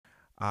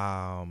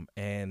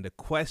And the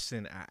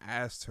question I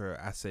asked her,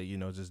 I said,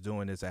 just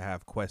doing this, I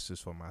have questions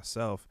for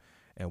myself.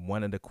 And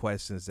one of the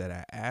questions that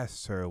I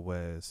asked her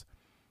was,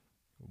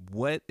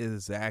 what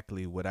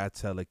exactly would I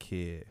tell a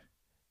kid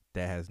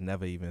that has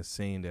never even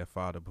seen their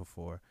father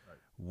before? Right.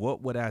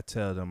 What would I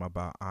tell them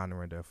about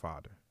honoring their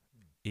father?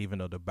 Even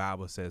though the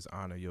Bible says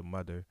honor your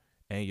mother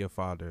and your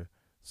father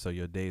so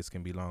your days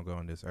can be longer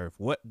on this earth.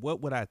 What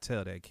would I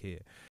tell that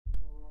kid?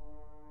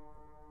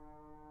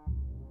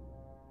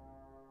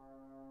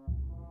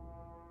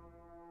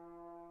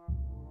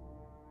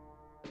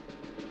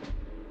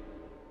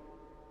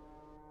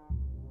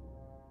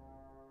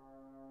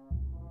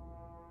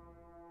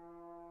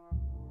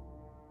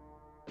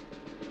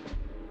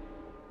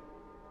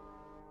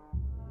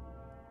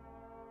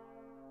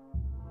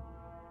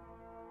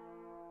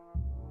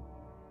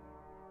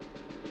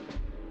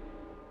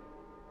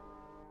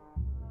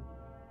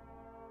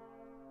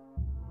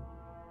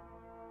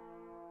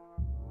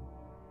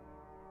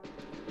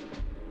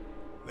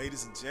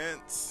 Ladies and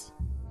gents,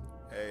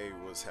 hey,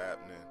 what's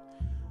happening?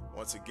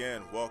 Once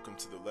again, welcome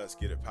to the Let's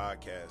Get It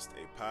podcast,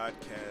 a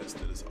podcast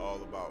that is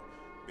all about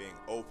being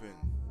open,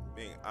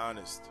 being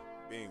honest,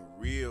 being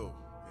real,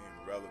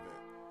 being relevant,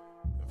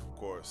 and of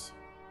course,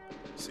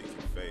 seeking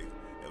faith.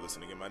 Hey,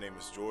 listen again, my name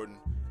is Jordan,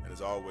 and as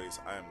always,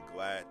 I am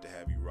glad to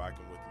have you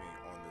rocking with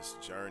me on this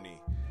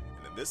journey.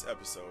 And in this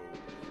episode,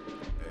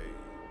 hey,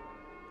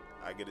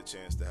 I get a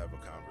chance to have a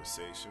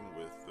conversation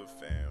with the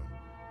fam.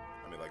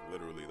 I mean, like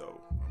literally though,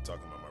 I'm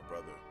talking about my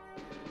brother.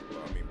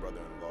 Well, I mean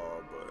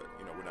brother-in-law, but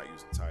we're not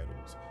using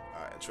titles.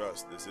 And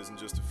trust, this isn't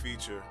just a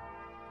feature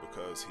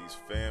because he's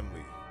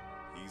family.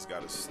 He's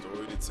got a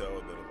story to tell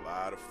that a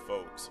lot of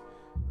folks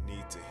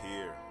need to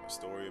hear. A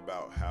story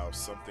about how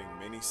something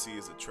many see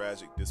as a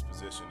tragic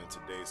disposition in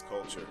today's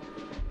culture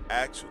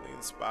actually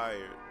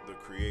inspired the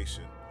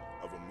creation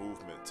of a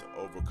movement to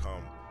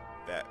overcome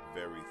that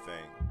very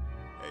thing.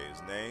 Hey,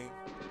 his name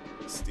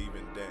is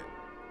Stephen Dent.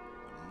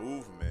 The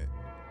movement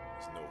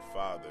is No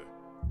Father,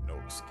 No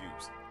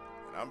Excuse.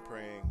 And I'm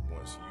praying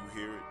once you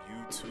hear it,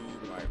 you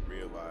too might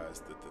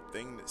realize that the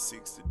thing that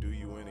seeks to do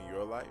you in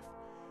your life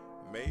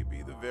may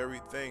be the very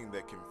thing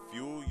that can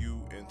fuel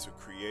you into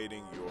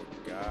creating your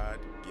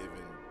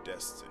God-given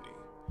destiny.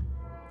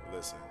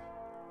 Listen,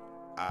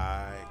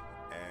 I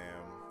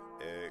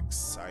am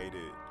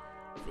excited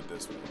for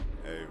this one.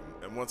 Hey,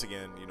 and once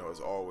again, as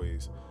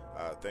always,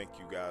 thank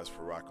you guys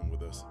for rocking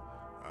with us.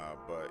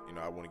 But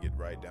I want to get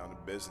right down to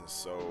business.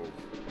 So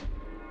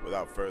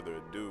without further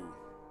ado,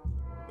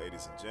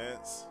 ladies and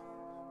gents,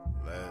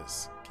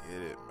 let's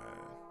get it,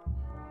 man.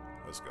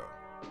 Let's go.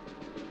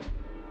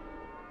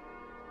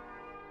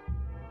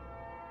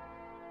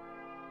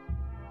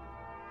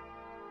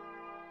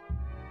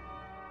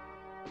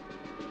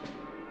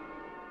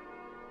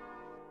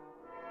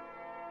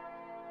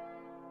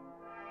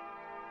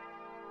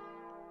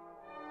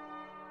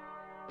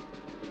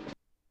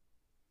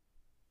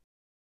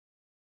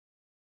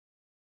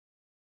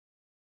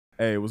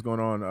 Hey, what's going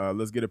on?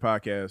 Let's Get It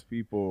podcast,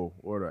 people.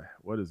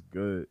 What is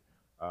good?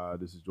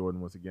 This is Jordan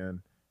once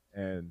again,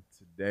 and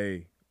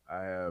today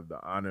I have the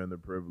honor and the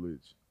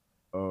privilege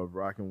of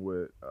rocking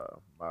with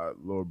my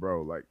little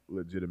bro. Like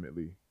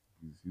legitimately,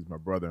 he's my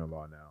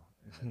brother-in-law now,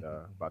 and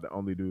about the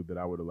only dude that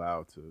I would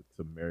allow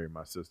to marry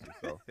my sister.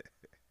 So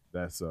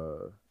that's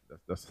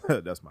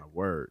that's my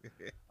word.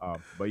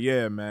 But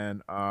yeah,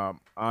 man,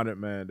 honored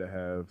man to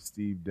have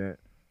Steve Dent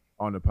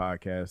on the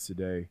podcast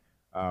today.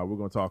 We're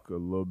going to talk a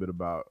little bit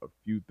about a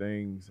few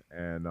things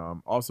and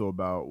also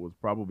about what's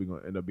probably going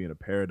to end up being a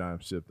paradigm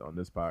shift on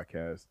this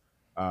podcast.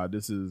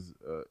 This is,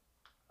 I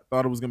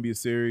thought it was going to be a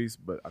series,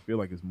 but I feel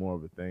like it's more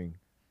of a thing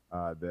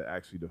that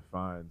actually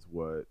defines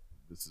what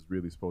this is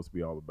really supposed to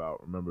be all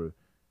about. Remember,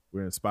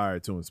 we're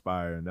inspired to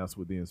inspire, and that's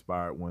what the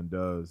inspired one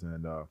does.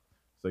 And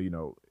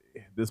so,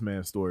 this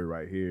man's story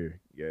right here,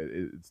 yeah,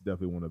 it's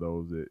definitely one of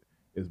those that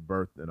is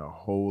birthed in a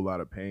whole lot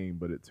of pain,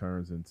 but it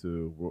turns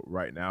into what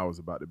right now is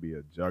about to be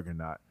a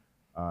juggernaut,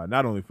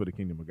 not only for the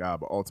kingdom of God,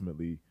 but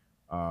ultimately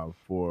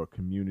for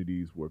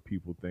communities where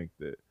people think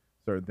that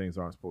certain things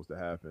aren't supposed to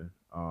happen.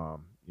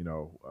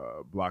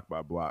 Block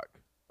by block,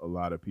 a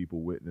lot of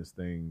people witness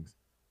things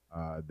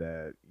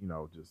that,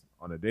 just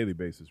on a daily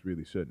basis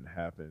really shouldn't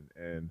happen.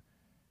 And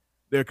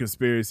there are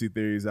conspiracy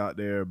theories out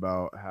there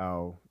about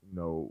how,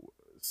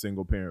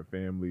 single parent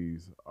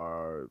families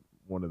are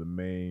one of the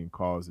main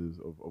causes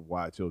of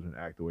why children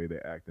act the way they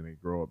act and they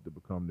grow up to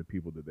become the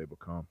people that they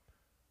become.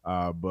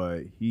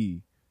 But he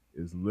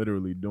is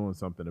literally doing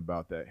something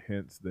about that.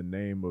 Hence the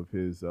name of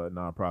his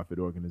nonprofit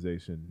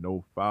organization,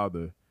 No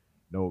Father,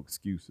 No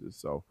Excuses.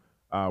 So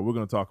we're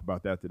going to talk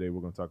about that today.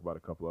 We're going to talk about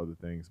a couple other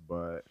things.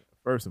 But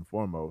first and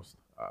foremost,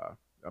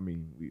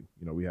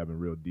 we having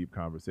real deep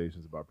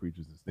conversations about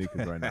preachers and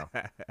sneakers right now.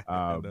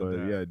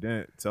 But yeah,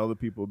 Dent, tell the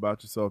people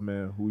about yourself,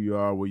 man. Who you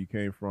are, where you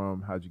came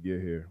from, how'd you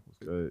get here? What's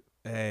good?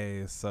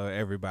 Hey, so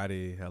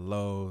everybody,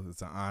 hello.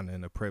 It's an honor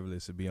and a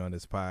privilege to be on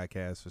this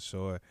podcast for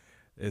sure.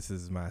 This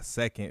is my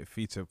second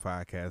feature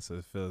podcast, so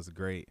it feels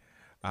great.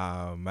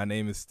 My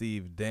name is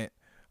Steve Dent.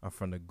 I'm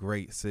from the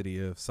great city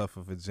of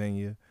Suffolk,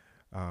 Virginia.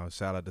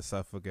 Shout out to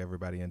Suffolk,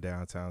 everybody in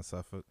downtown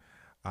Suffolk.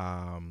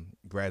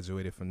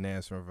 Graduated from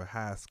Nance River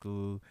High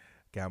School.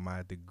 Got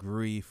my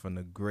degree from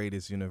the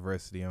greatest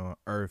university on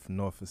earth,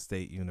 Norfolk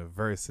State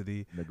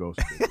University.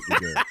 Negotiable. We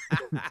good.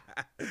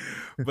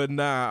 But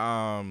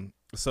nah,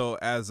 so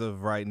as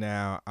of right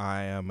now,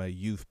 I am a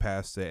youth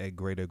pastor at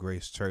Greater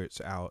Grace Church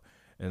out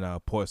in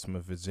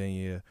Portsmouth,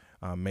 Virginia.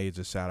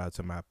 Major shout out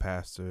to my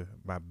pastor,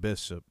 my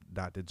bishop,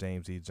 Dr.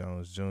 James E.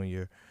 Jones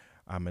Jr.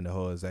 I'm in the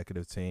whole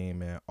executive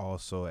team, and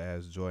also,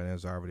 as Jordan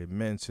has already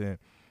mentioned,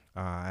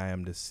 I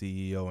am the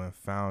CEO and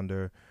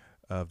founder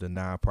of the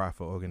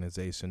nonprofit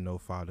organization No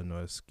Father No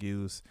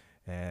Excuse,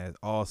 and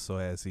also,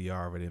 as he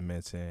already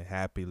mentioned,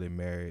 happily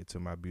married to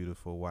my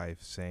beautiful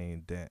wife,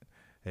 Shane Dent.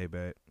 Hey,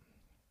 babe.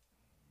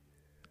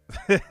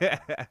 Like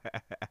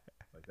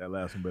that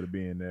last one better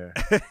be in there.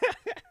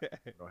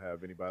 Don't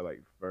have anybody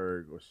like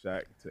Ferg or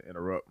Shaq to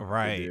interrupt.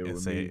 Right.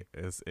 It's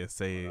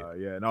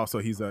yeah, and also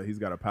he's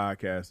got a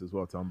podcast as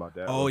well. Tell him about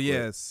that. Oh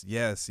yes.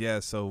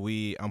 So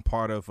I'm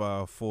part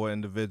of 4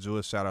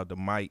 individuals. Shout out to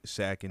Mike,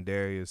 Shaq, and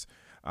Darius.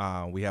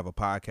 We have a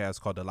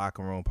podcast called the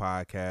Locker Room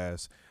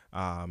Podcast.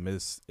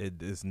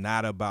 It is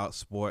not about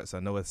sports. I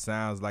know it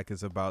sounds like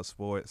it's about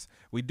sports.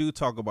 We do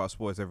talk about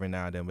sports every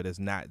now and then, but it's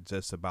not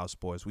just about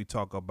sports. We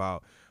talk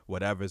about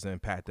whatever's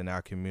impacting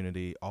our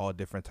community, all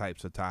different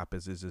types of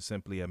topics. It's just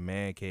simply a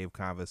man cave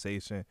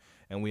conversation,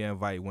 and we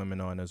invite women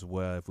on as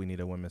well if we need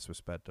a women's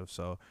perspective.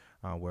 So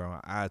we're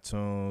on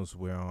iTunes,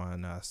 we're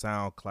on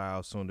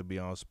SoundCloud, soon to be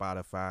on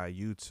Spotify,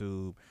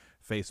 YouTube,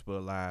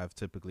 Facebook Live,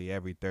 typically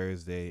every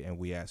Thursday, and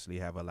we actually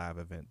have a live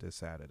event this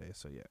Saturday.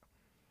 So yeah.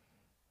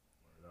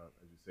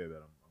 As you say that,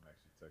 I'm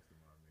actually texting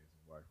my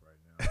amazing wife right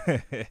now.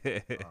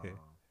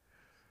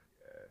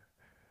 Yeah.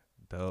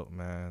 Dope,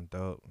 man.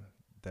 Dope.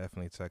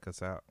 Definitely check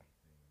us out.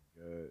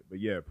 Good. But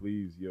yeah,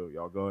 please,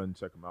 y'all go ahead and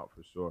check them out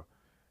for sure.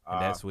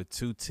 And that's with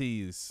 2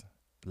 T's.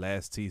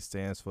 Last T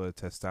stands for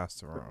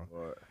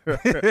testosterone.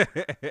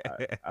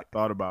 I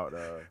thought about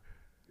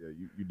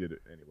you did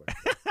it anyway.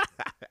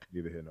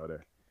 Neither here nor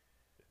there.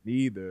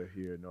 Neither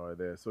here nor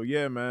there. So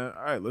yeah, man.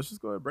 All right, let's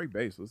just go ahead and break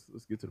base.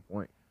 Let's get to the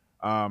point.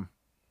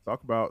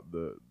 Talk about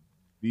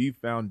the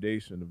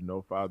foundation of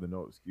No Father,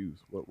 No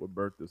Excuse. What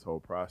birthed this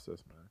whole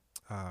process, man?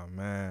 Oh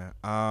man.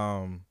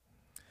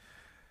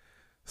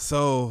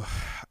 So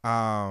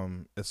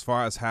as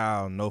far as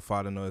how No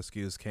Father, No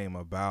Excuse came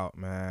about,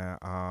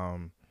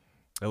 man,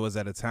 it was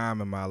at a time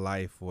in my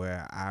life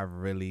where I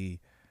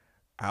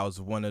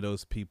was one of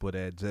those people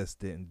that just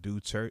didn't do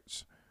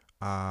church.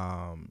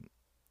 I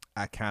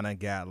kind of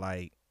got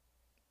like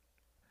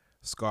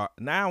scar.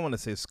 Now I want to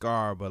say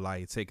scar, but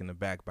like taken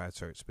aback by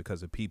church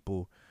because of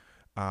people,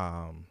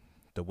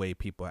 the way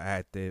people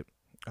acted,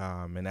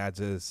 and I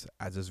just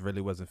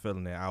really wasn't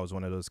feeling it. I was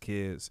one of those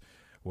kids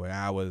where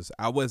I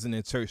wasn't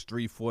in church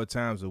 3-4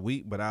 times a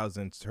week, but I was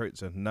in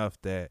church enough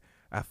that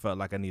I felt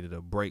like I needed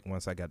a break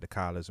once I got to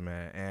college,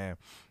 man.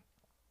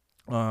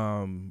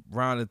 And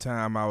around the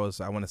time I want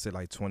to say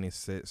like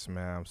 26,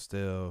 man, I'm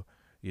still,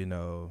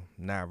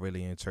 not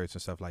really in church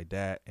and stuff like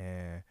that.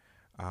 And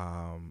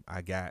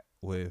I got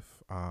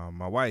with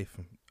my wife.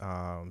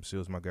 She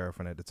was my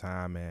girlfriend at the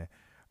time, and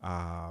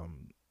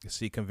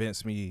she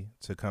convinced me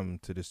to come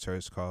to this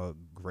church called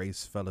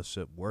Grace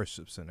Fellowship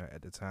Worship Center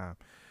at the time.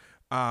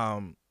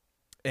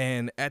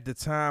 And at the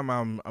time,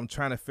 I'm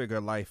trying to figure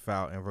life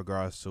out in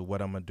regards to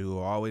what I'm gonna do.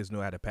 I always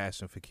knew I had a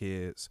passion for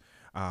kids.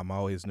 I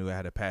always knew I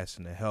had a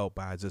passion to help,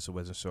 but I just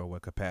wasn't sure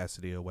what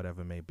capacity or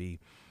whatever it may be.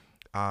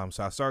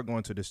 So I started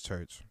going to this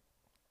church,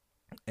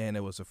 and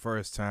it was the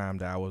first time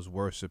that I was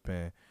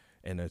worshiping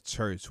in a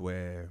church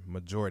where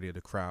majority of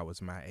the crowd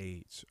was my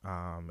age.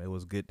 It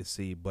was good to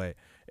see, but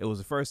it was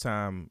the first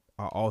time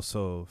I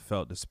also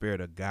felt the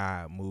Spirit of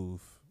God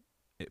move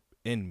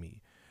in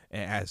me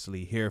and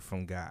actually hear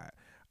from God,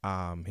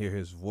 hear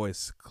his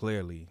voice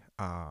clearly,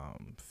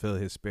 feel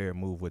his spirit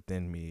move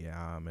within me.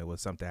 It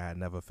was something I had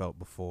never felt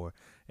before,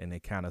 and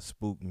it kind of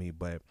spooked me.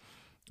 But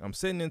I'm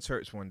sitting in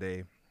church one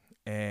day,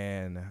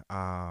 and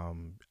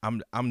I'm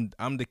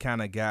the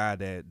kind of guy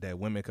that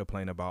women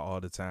complain about all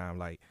the time.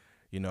 Like,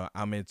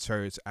 I'm in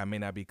church. I may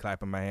not be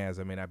clapping my hands.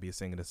 I may not be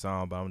singing a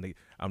song, but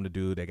I'm the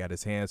dude that got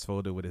his hands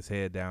folded with his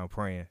head down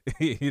praying,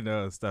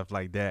 stuff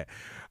like that.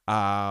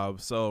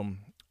 So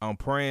I'm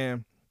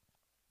praying,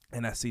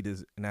 and I see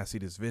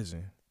this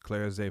vision,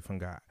 clear as day from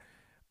God.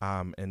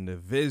 And the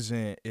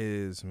vision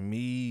is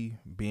me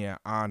being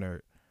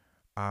honored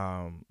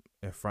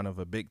in front of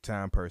a big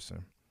time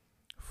person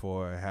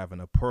for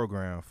having a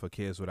program for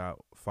kids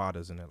without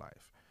fathers in their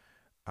life.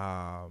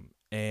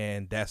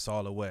 And that's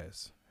all it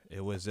was.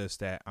 It was just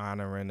that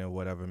honoring or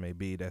whatever it may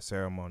be, that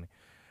ceremony.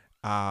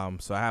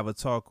 So I have a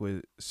talk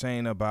with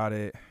Shane about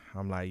it.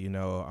 I'm like,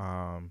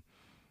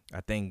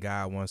 I think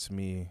God wants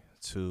me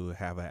to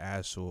have an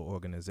actual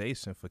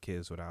organization for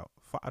kids without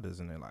fathers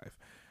in their life.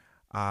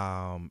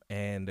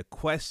 And the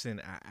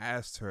question I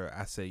asked her,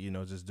 I said,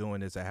 just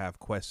doing this, I have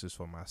questions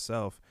for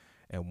myself.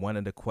 And one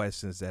of the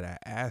questions that I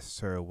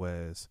asked her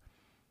was,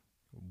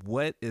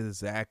 what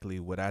exactly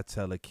would I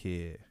tell a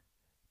kid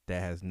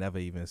that has never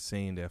even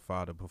seen their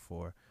father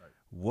before, Right.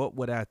 what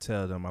would I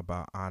tell them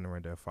about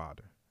honoring their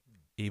father?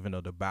 Even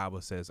though the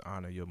Bible says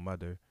honor your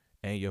mother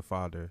and your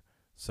father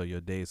so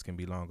your days can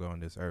be longer on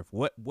this earth.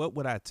 What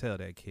would I tell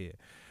that kid?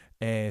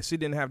 And she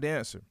didn't have the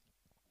answer.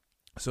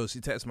 So she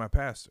texted my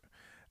pastor.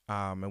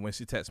 And when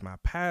she texted my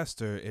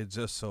pastor, it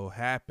just so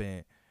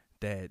happened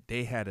that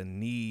they had a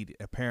need.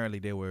 Apparently,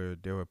 there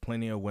were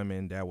plenty of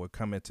women that were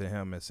coming to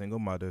him as single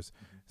mothers,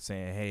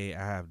 saying, "Hey,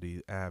 I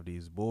have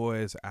these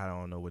boys. I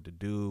don't know what to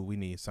do. We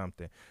need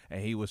something."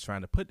 And he was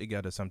trying to put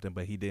together something,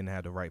 but he didn't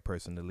have the right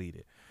person to lead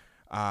it.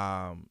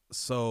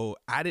 So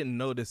I didn't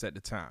know this at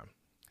the time.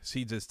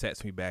 She just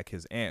texted me back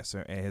his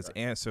answer, and his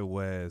answer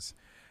was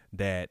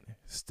that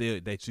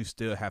you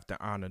still have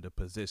to honor the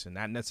position,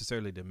 not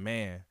necessarily the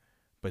man,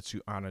 but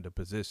you honor the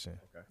position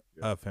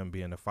of him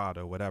being the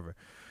father or whatever.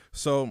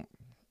 So,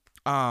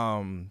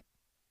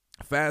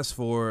 fast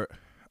forward,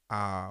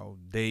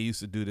 they used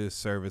to do this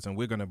service, and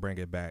we're gonna bring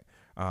it back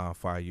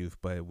for our youth.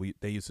 But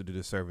they used to do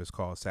this service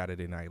called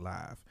Saturday Night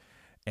Live,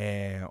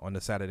 and on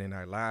the Saturday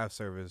Night Live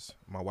service,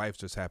 my wife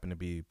just happened to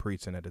be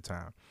preaching at the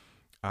time.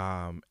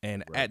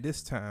 And at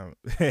this time,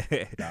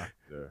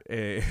 Dr.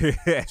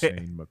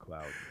 Shane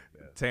McLeod,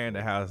 tearing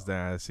the house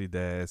down, she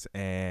does.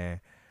 And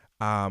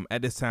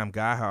at this time,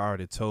 God had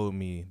already told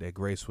me that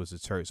Grace was a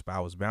church, but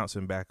I was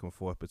bouncing back and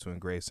forth between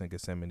Grace and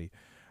Gethsemane,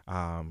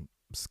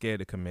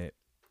 scared to commit.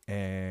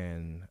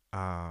 And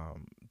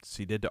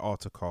she did the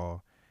altar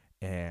call,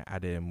 and I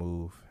didn't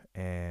move.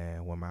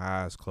 And when my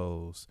eyes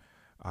closed,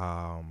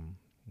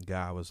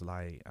 God was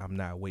like, "I'm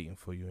not waiting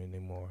for you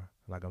anymore.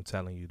 Like, I'm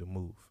telling you to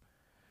move."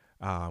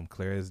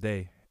 Clear as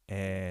day.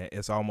 And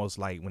it's almost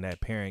like when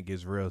that parent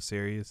gets real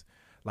serious,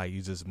 like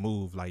you just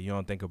move, like you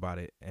don't think about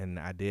it. And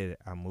I did.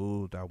 I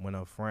moved. I went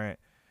up front.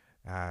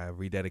 I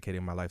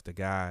rededicated my life to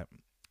God.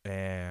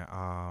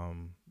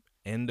 And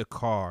in the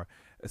car,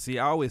 see,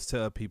 I always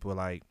tell people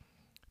like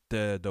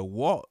the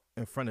walk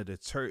in front of the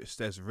church,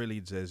 that's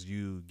really just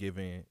you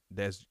giving,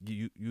 that's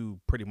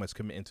you pretty much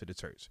committing to the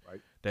church.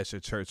 Right. That's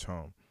your church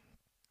home.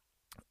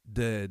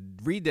 The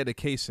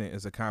rededication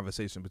is a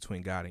conversation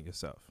between God and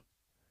yourself.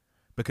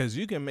 Because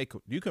you can make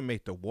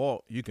the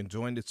walk, you can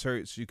join the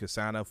church, you can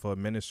sign up for a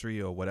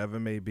ministry or whatever it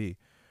may be,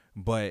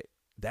 but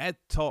that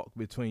talk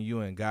between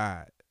you and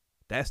God,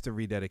 that's the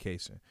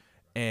rededication.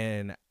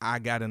 And I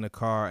got in the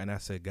car and I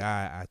said,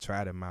 "God, I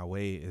tried it my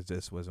way, it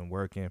just wasn't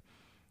working.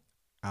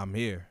 I'm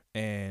here,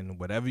 and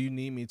whatever you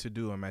need me to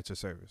do, I'm at your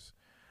service."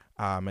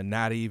 And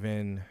not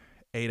even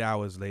 8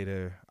 hours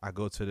later, I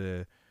go to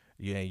the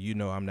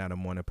I'm not a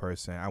morning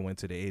person. I went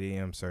to the 8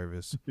 a.m.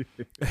 service.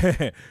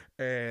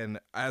 And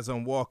as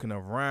I'm walking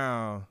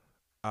around,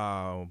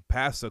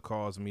 pastor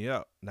calls me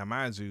up. Now,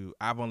 mind you,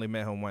 I've only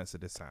met him once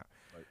at this time.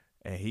 Right.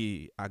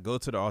 And I go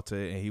to the altar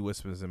and he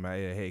whispers in my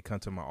ear, "Hey, come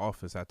to my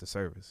office after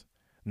service."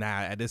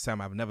 Now, at this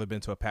time, I've never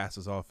been to a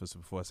pastor's office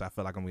before, so I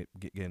feel like I'm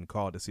getting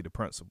called to see the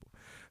principal.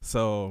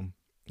 So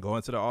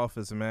going to the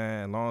office,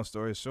 man, long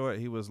story short,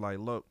 he was like,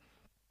 "Look,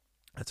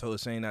 I told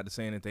Shane not to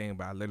say anything,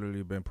 but I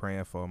literally been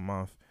praying for a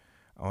month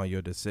on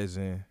your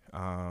decision.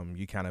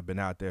 You kind of been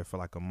out there for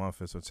like a month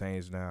and some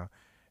change now.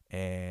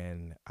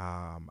 And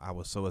I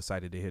was so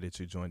excited to hear that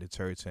you joined the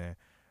church, and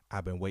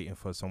I've been waiting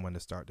for someone to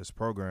start this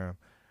program.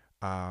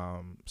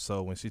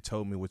 So when she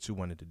told me what you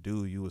wanted to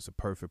do, you was the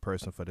perfect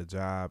person for the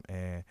job."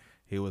 And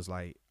he was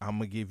like, "I'm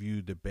going to give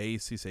you the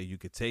base." He said, "You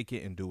could take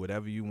it and do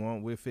whatever you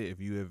want with it. If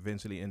you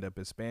eventually end up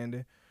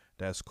expanding,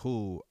 that's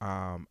cool.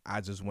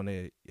 I just want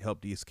to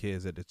help these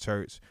kids at the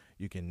church.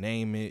 You can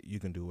name it. You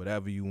can do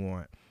whatever you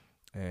want."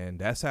 And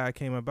that's how it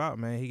came about,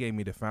 man. He gave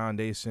me the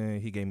foundation.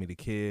 He gave me the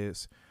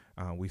kids.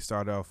 We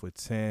started off with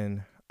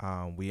 10.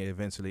 We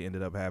eventually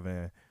ended up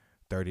having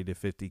 30 to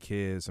 50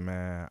 kids,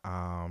 man.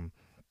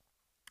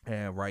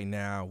 And right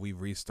now we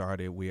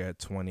restarted. We're at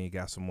 20.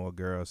 Got some more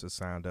girls that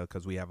signed up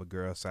because we have a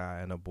girl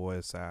side and a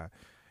boy side.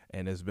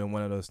 And it's been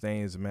one of those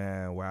things,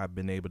 man, where I've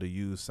been able to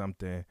use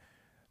something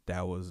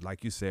that was,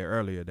 like you said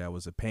earlier, that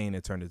was a pain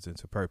and turned it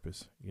into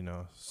purpose,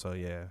 So,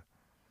 yeah.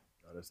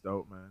 Oh, that's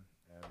dope, man.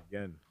 And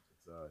again,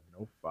 it's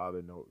no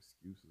father, no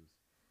excuses.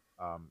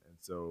 And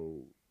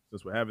so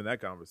since we're having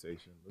that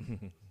conversation,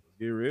 let's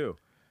get real.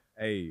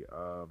 Hey,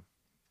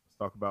 let's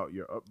talk about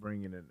your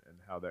upbringing and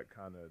how that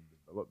kind of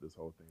developed this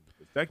whole thing.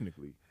 Because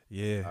technically,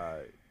 if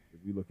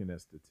you're looking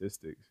at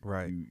statistics,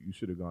 right, you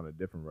should have gone a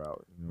different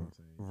route. You know what I'm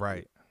saying?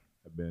 Right.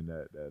 Have been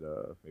that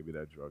maybe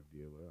that drug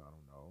dealer. I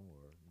don't know,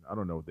 or I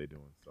don't know what they do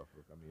in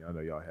Suffolk. I mean, I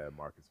know y'all had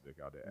Marcus Vick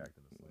out there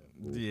acting a slam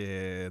fool.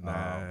 Yeah,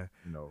 nah.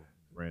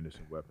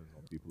 Brandishing weapons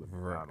on people at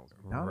McDonald's.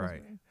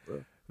 Right.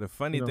 Man, the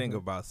funny thing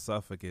about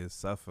Suffolk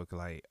is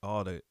like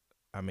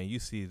you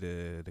see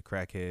the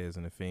crackheads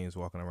and the fiends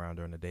walking around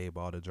during the day,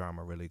 but all the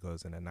drama really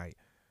goes in the night.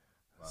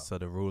 Wow. So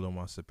the rule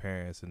amongst the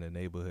parents in the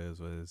neighborhoods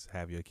was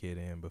have your kid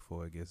in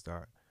before it gets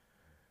dark.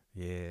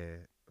 Yeah.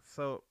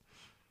 So,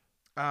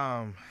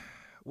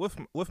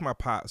 with my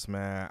pops,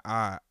 man,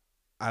 I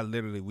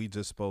literally, we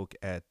just spoke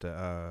at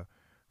the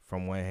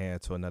From One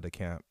Hand to Another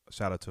camp.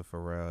 Shout out to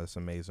Pharrell. It's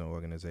an amazing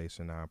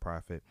organization,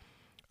 nonprofit.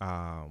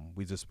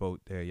 We just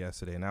spoke there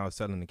yesterday, and I was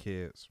telling the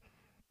kids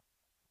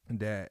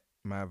that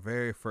my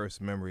very first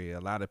memory. A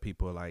lot of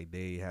people like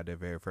they had their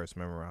very first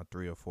memory around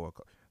 3 or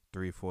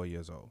 4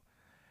 years old.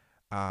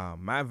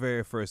 My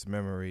very first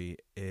memory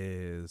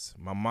is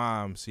my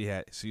mom. She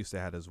used to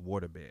have this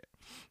water bed,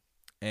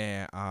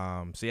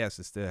 and she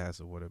actually still has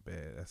a water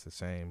bed. That's a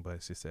shame,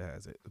 but she still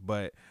has it.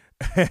 But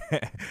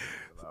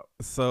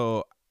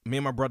so me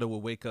and my brother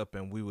would wake up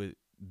and we would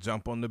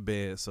jump on the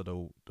bed so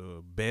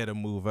the bed would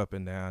move up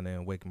and down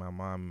and wake my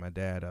mom and my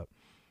dad up.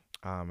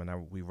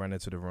 We run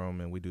into the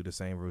room and we do the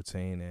same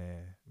routine,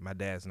 and my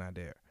dad's not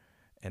there.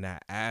 And I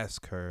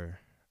ask her,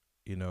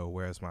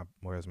 where's my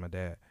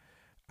dad?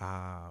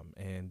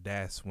 And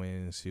that's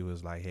when she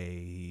was like,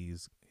 hey,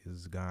 he's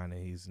gone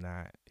and he's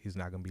not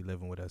gonna be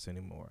living with us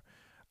anymore.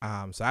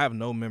 So I have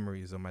no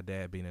memories of my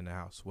dad being in the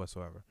house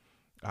whatsoever.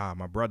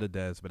 My brother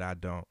does, but I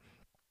don't.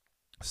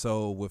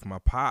 So with my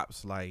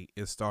pops, like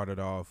it started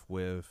off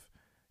with,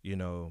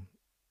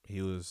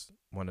 he was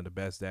one of the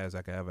best dads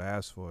I could ever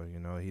ask for.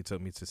 He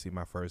took me to see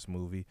my first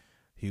movie.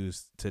 He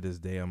was, to this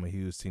day, I'm a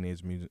huge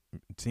Teenage Mutant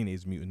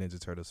Ninja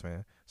Turtles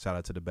fan. Shout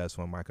out to the best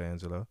one,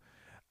 Michelangelo.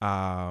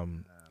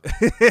 Raph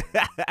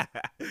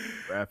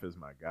is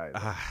my guy.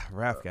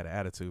 Raph got an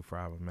attitude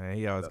problem, man.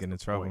 He always getting in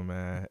trouble, point.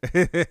 man.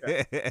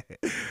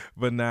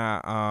 But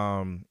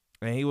now,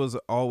 and he was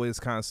always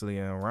constantly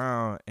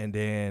around. And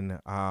then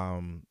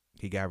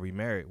he got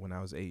remarried when I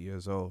was 8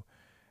 years old.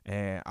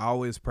 And I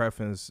always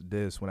preference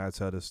this when I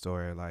tell the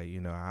story, like,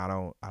 I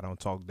don't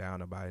talk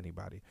down about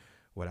anybody.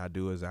 What I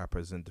do is I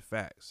present the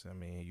facts. I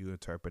mean, you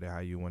interpret it how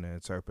you want to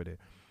interpret it.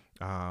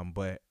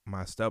 But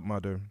my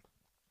stepmother,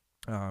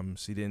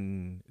 she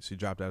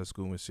dropped out of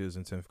school when she was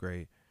in 10th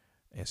grade,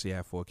 and she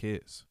had 4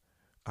 kids.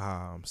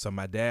 So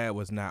my dad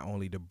was not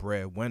only the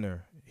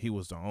breadwinner, he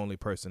was the only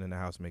person in the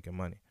house making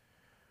money.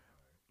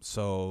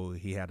 So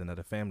he had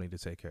another family to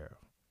take care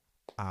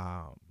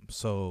of.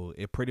 So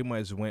it pretty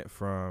much went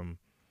from,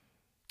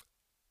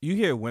 you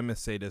hear women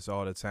say this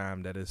all the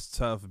time, that it's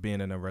tough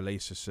being in a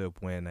relationship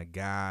when a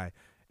guy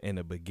in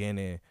the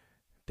beginning,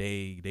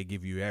 they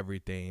give you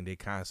everything. They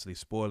constantly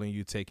spoiling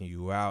you, taking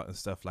you out and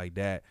stuff like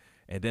that.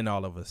 And then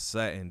all of a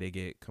sudden they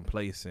get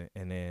complacent,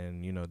 and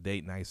then,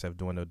 date nights have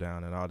dwindled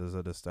down and all this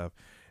other stuff.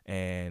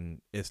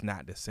 And it's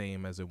not the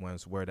same as it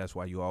once were. That's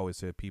why you always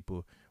hear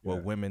people,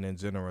 women in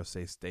general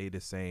say, stay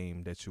the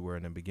same that you were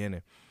in the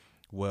beginning.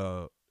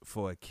 Well,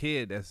 for a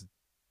kid, that's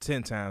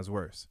 10 times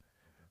worse.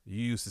 You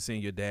used to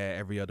seeing your dad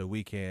every other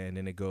weekend, and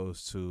then it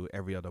goes to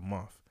every other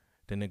month.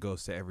 Then it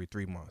goes to every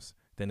 3 months.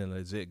 Then it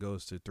legit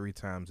goes to 3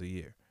 times a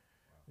year.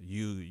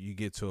 You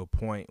get to a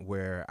point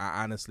where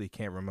I honestly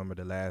can't remember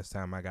the last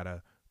time I got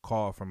a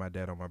call from my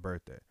dad on my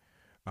birthday.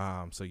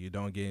 So you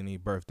don't get any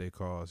birthday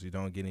calls. You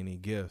don't get any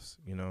gifts.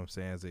 You know what I'm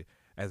saying?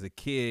 As a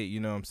kid, you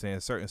know what I'm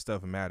saying, certain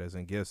stuff matters.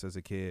 And gifts as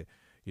a kid,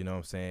 you know what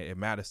I'm saying, it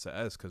matters to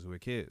us because we're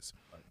kids.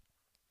 Right.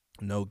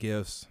 No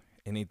gifts,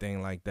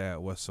 anything like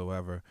that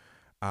whatsoever.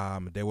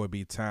 There would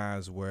be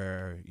times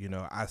where,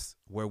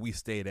 where we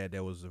stayed at,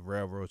 there was the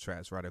railroad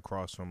tracks right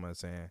across from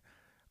us, and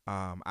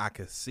I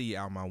could see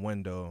out my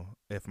window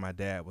if my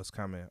dad was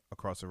coming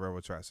across the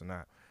railroad tracks or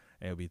not.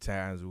 And it would be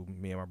times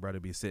me and my brother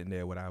be sitting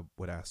there with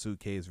our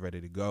suitcase ready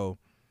to go,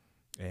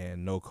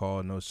 and no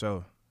call, no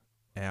show,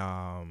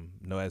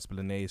 no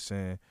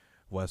explanation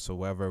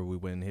whatsoever. We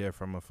wouldn't hear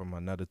from her from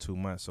another 2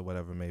 months or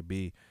whatever it may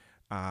be,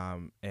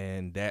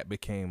 and that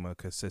became a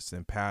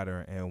consistent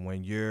pattern. And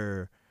when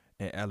you're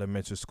in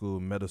elementary school,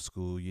 middle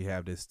school, you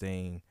have this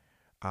thing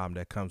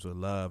that comes with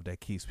love that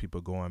keeps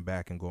people going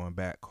back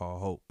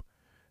called hope.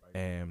 Right.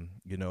 And,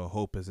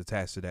 hope is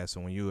attached to that.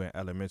 So when you're in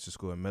elementary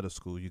school and middle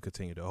school, you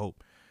continue to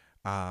hope.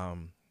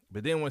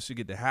 But then once you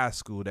get to high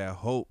school, that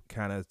hope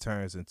kind of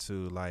turns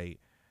into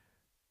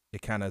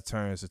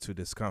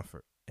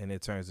discomfort, and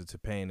it turns into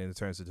pain, and it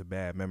turns into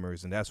bad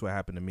memories. And that's what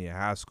happened to me in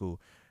high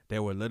school.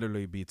 There would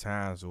literally be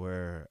times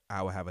where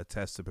I would have a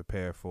test to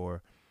prepare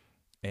for,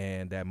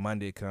 and that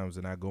Monday comes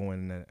and I go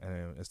in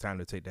and it's time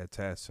to take that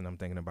test, and I'm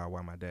thinking about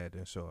why my dad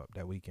didn't show up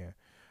that weekend.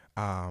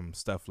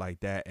 Stuff like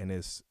that. And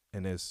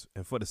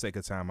for the sake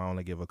of time, I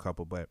only give a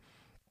couple, but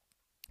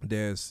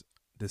there's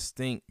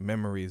distinct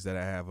memories that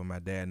I have of my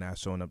dad not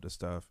showing up to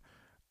stuff.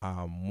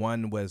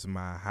 One was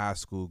my high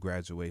school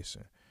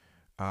graduation.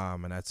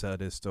 And I tell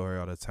this story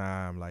all the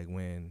time, like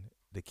when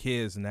the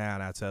kids now,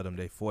 and I tell them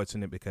they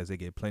fortunate because they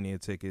get plenty of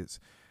tickets.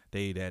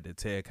 They either at the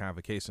TED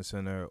Convocation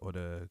Center or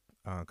the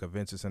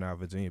Convention Center at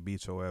Virginia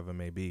Beach or wherever it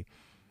may be.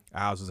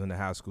 Ours was in the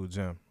high school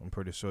gym. I'm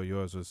pretty sure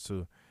yours was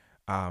too.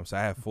 So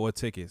I had 4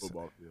 tickets.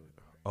 Football field.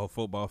 Oh,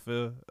 football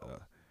field?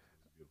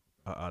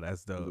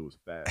 That's dope. It was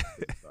fast.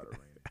 It started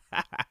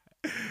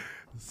raining.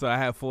 So I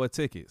had 4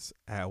 tickets.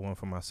 I had one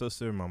for my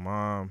sister, my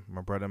mom,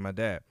 my brother, and my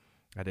dad.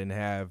 I didn't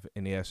have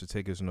any extra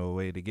tickets, no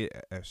way to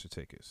get extra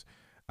tickets.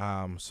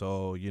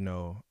 So,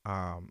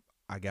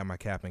 I got my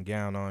cap and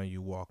gown on.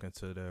 You walk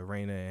into the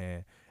arena,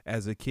 and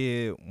as a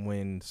kid,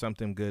 when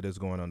something good is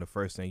going on, the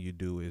first thing you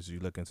do is you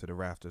look into the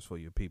rafters for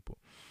your people.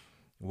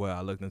 Well,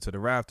 I looked into the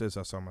rafters.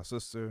 I saw my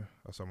sister.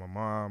 I saw my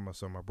mom. I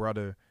saw my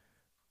brother.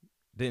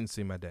 Didn't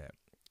see my dad.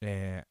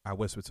 And I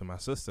whispered to my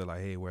sister,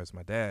 like, hey, where's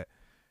my dad?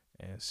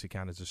 And she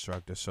kind of just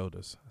shrugged her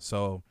shoulders.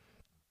 So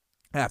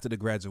after the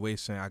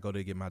graduation, I go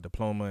to get my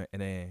diploma,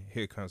 and then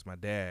here comes my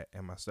dad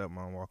and my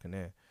stepmom walking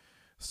in.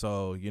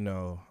 So,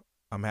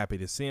 I'm happy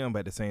to see him, but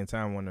at the same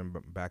time, wondering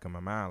back in my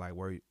mind, like,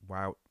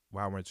 why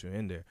weren't you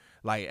in there?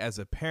 Like, as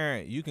a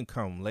parent, you can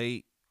come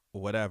late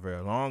or whatever,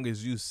 as long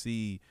as you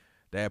see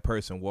that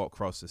person walk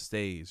across the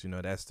stage,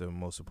 that's the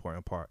most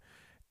important part.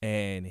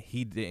 And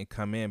he didn't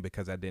come in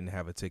because I didn't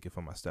have a ticket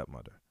for my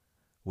stepmother,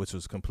 which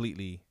was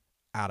completely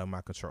out of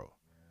my control.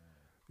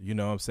 You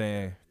know what I'm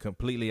saying?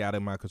 Completely out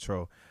of my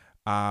control.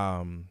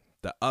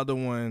 The other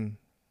one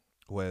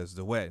was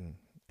the wedding.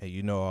 And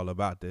you know all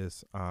about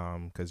this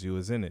because you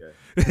was in it.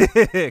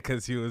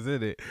 Because you was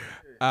in it.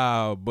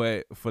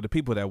 But for the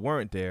people that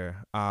weren't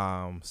there,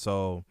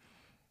 for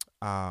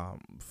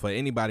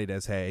anybody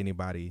that's had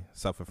anybody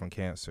suffer from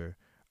cancer,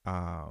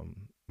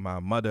 my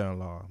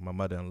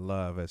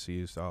mother-in-law, as she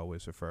used to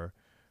always refer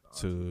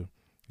to,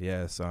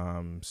 yes,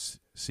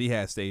 she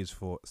had stage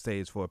 4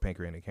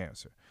 pancreatic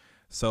cancer.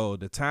 So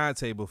the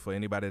timetable for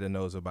anybody that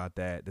knows about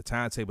that, the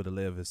timetable to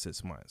live is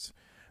 6 months.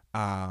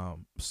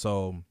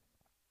 So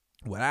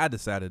what I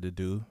decided to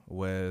do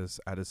was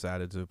I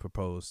decided to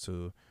propose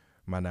to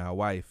my now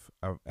wife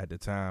at the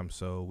time.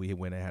 So we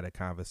went and had a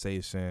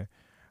conversation,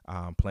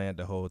 planned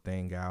the whole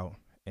thing out,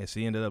 and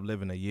she ended up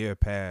living a year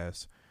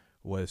past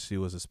what she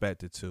was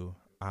expected to,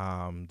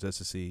 just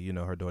to see,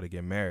 her daughter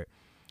get married.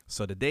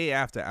 So the day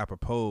after I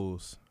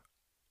proposed,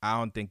 I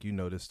don't think you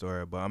know this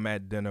story, but I'm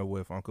at dinner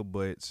with Uncle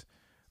Butch,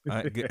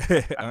 Aunt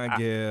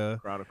Gail,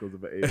 Chronicles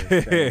of an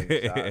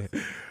Shane,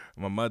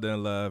 my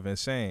mother-in-law, and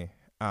Shane.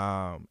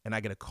 And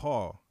I get a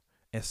call.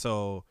 And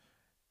so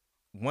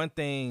one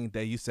thing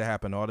that used to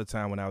happen all the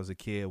time when I was a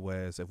kid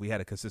was if we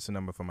had a consistent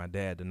number for my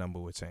dad, the number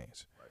would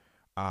change.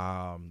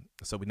 Right.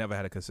 So we never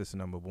had a consistent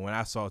number. But when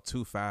I saw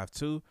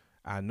 252,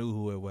 I knew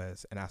who it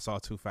was. And I saw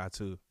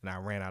 252, and I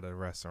ran out of the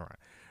restaurant.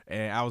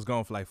 And I was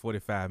going for like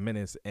 45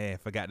 minutes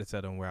and forgot to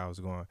tell them where I was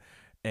going.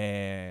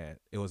 And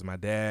it was my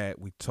dad.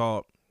 We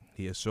talked.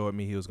 He assured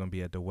me he was going to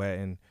be at the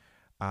wedding.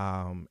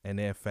 And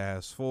then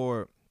fast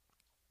forward,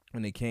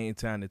 when it came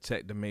time to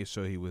check to make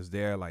sure he was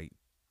there, like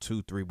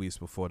 2-3 weeks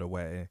before the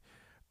wedding,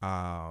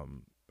 I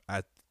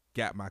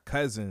got my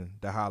cousin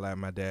to holler at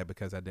my dad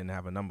because I didn't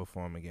have a number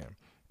for him again.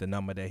 The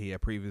number that he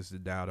had previously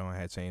dialed on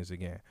had changed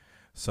again.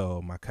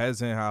 So my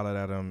cousin hollered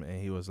at him,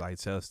 and he was like,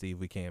 tell Steve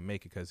we can't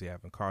make it because he's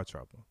having car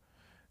trouble.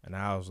 And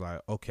I was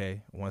like,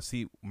 okay.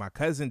 My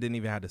cousin didn't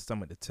even have the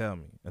stomach to tell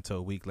me until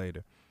a week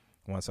later.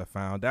 Once I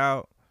found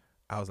out,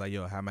 I was like,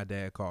 yo, have my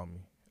dad call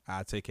me.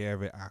 I'll take care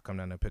of it. I'll come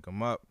down and pick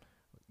him up,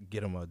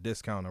 get him a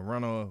discount, a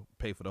rental,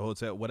 pay for the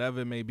hotel, whatever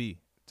it may be.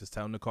 Just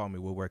tell him to call me.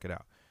 We'll work it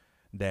out.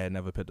 Dad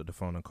never picked up the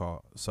phone and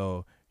called.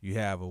 So you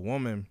have a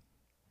woman,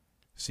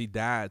 she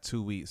died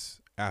 2 weeks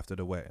after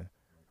the wedding,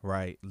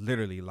 right?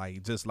 Literally,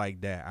 like just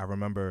like that. I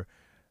remember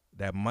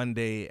that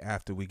Monday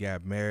after we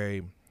got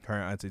married, her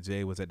and Auntie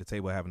Jay was at the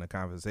table having a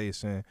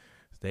conversation.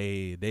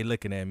 They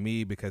looking at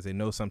me because they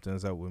know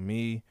something's up with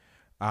me.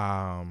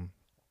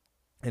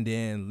 And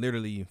then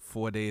literally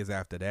 4 days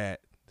after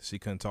that, she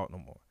couldn't talk no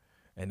more.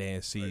 And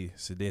then she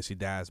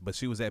dies, but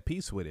she was at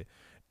peace with it.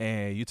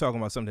 And you're talking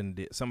about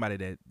somebody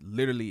that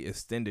literally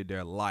extended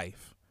their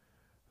life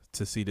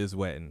to see this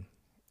wedding,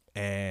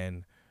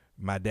 and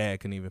my dad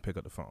couldn't even pick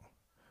up the phone.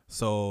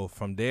 So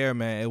from there,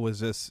 man, it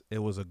was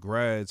a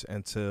grudge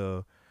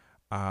until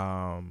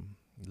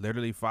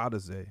literally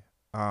Father's Day.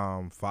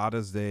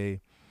 Father's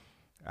Day,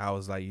 I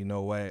was like, you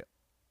know what?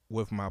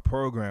 With my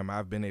program,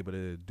 I've been able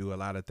to do a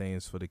lot of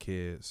things for the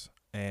kids.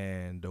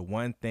 And the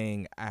one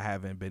thing I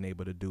haven't been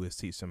able to do is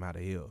teach them how to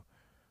heal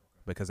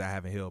because I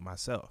haven't healed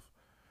myself.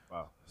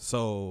 Wow.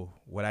 So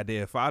what I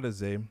did Father's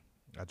Day,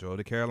 I drove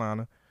to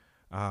Carolina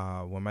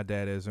when my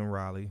dad is in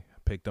Raleigh,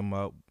 picked him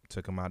up,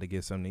 took him out to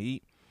get something to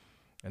eat.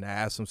 And I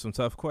asked him some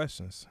tough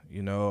questions,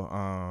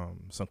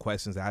 some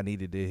questions I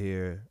needed to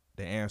hear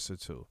the answer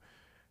to.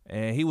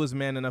 And he was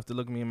man enough to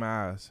look me in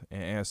my eyes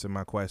and answer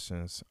my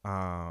questions.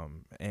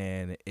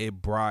 And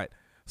it brought,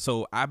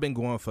 so I've been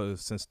going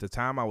since the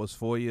time I was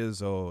 4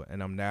 years old,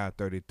 and I'm now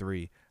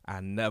 33.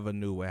 I never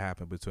knew what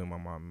happened between my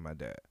mom and my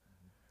dad.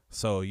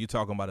 So you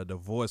talking about a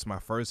divorce, my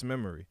first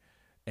memory,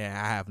 and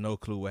I have no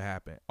clue what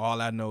happened. All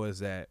I know is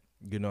that,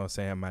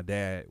 my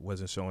dad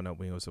wasn't showing up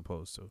when he was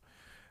supposed to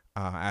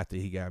after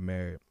he got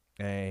married.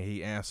 And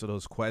he answered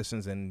those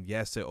questions, and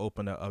yes, it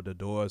opened up other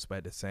doors, but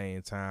at the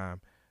same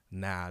time,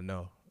 now I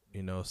know.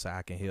 So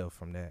I can heal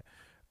from that.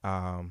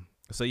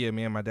 So yeah,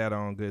 me and my dad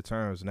are on good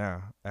terms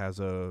now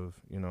as of,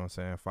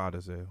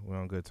 Father's Day. We're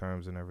on good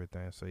terms and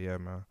everything. So yeah,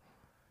 man.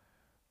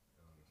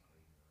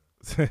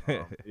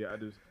 Yeah, I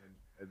just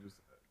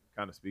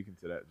kind of speaking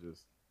to that,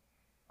 just,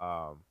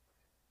 I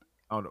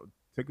don't know,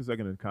 take a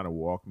second and kind of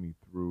walk me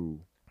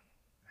through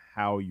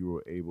how you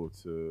were able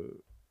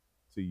to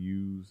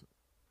use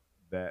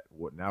that,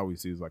 what now we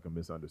see is like a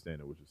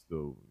misunderstanding, which is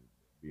still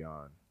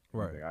beyond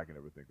anything I can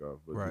ever think of.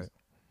 But just,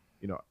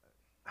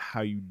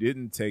 how you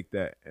didn't take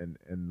that and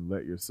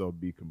let yourself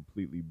be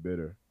completely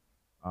bitter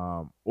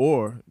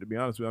Or to be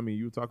honest with you, I mean,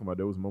 you were talking about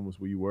there was moments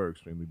where you were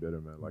extremely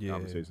bitter, man. Like Yeah.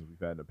 conversations we've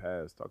had in the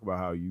past. Talk about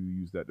how you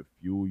use that to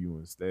fuel you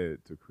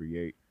instead to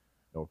create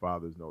no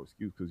fathers, no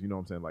excuse. Because you know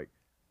what I'm saying. Like,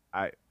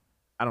 I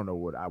I don't know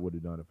what I would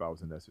have done if I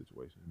was in that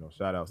situation. You know,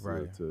 shout outs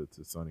Right. to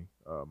Sonny,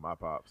 my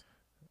pops.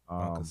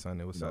 Uncle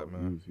Sonny, what's You know, up,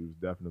 man? he was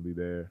definitely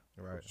there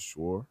Right. for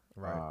sure.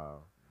 Right.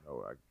 You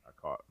know, I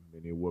caught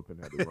many a whooping,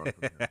 had to run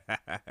from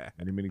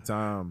him many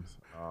times.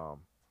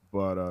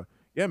 But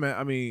yeah, man.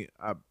 I mean,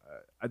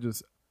 I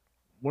just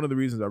one of the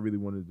reasons I really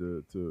wanted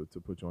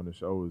to put you on the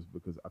show is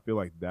because I feel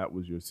like that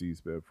was your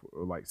seedbed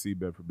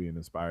for being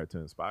inspired to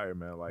inspire,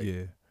 man. Like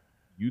Yeah.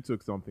 you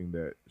took something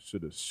that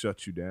should have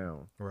shut you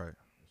down, Right.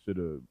 should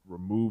have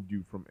removed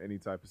you from any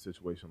type of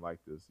situation like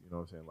this. You know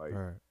what I'm saying? Like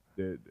Right.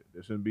 there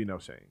shouldn't be no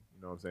shame.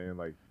 You know what I'm saying?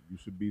 Like you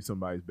should be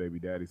somebody's baby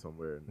daddy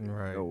somewhere, and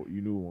Right.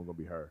 you knew it wasn't gonna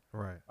be her.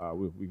 Right.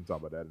 We can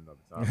talk about that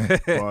another time.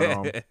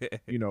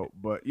 But you know,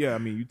 but yeah, I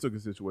mean, you took a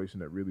situation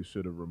that really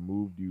should have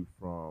removed you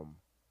from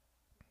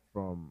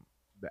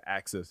the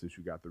access that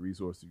you got, the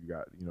resources you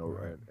got, you know,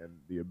 Right. and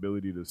the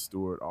ability to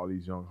steward all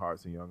these young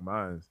hearts and young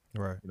minds.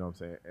 Right. You know what I'm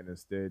saying? And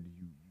instead,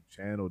 you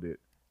channeled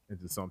it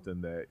into something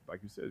that,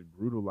 like you said,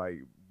 brutal.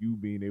 Like you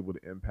being able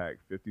to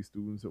impact 50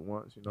 students at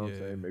once. You know what I'm Yeah.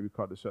 saying? Maybe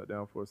caught the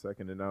shutdown for a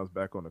second, and now it's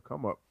back on the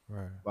come up.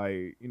 Right.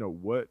 Like, you know,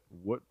 what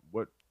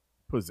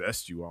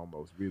possessed you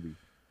almost really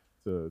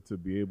to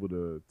be able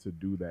to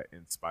do that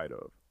in spite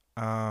of.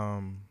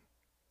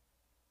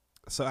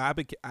 So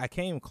I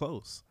came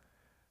close.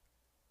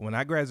 When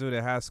I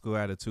graduated high school,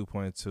 I had a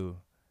 2.2,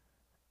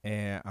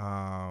 and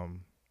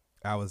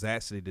I was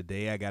actually the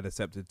day I got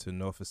accepted to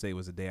Norfolk State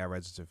was the day I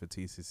registered for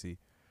TCC.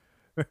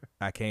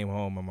 I came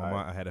home and my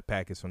mom I had a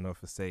package from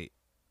Norfolk State,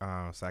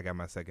 so I got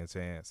my second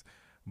chance.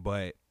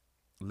 But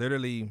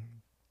literally,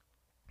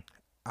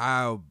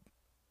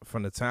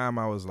 from the time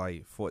I was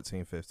like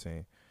 14,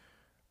 15,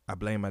 I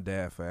blame my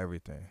dad for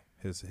everything,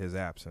 his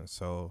absence.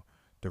 So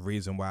the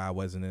reason why I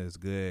wasn't as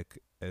good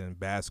in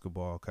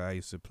basketball, because I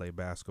used to play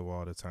basketball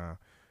all the time,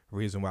 the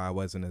reason why I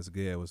wasn't as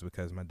good was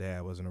because my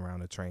dad wasn't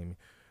around to train me.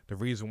 The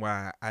reason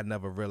why I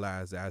never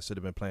realized that I should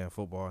have been playing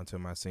football until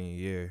my senior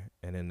year,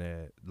 and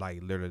then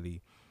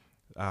literally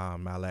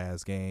my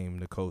last game,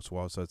 the coach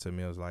walks up to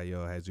me and was like,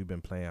 yo, had you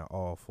been playing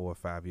all 4 or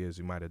 5 years,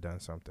 you might have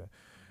done something.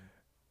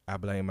 I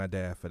blame my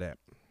dad for that.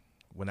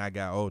 When I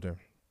got older,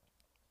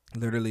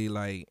 literally,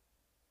 like,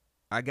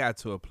 I got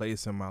to a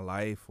place in my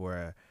life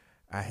where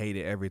I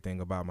hated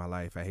everything about my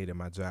life. I hated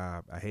my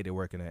job. I hated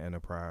working at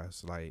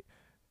Enterprise. Like,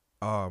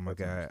 oh my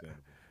God.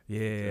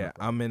 Yeah,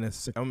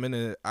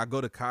 I go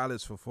to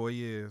college for 4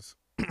 years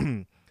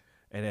and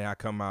then I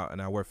come out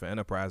and I work for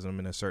Enterprise and I'm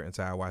in a shirt and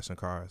tie washing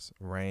cars.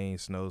 Rain,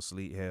 snow,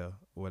 sleet, hail,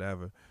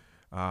 whatever.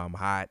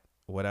 Hot,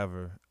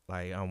 whatever.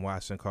 Like I'm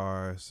washing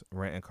cars,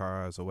 renting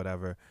cars or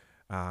whatever,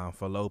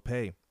 for low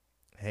pay.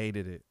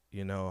 Hated it,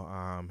 you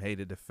know,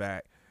 hated the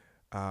fact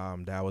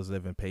that I was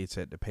living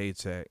paycheck to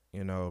paycheck,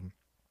 you know.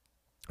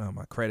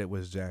 My credit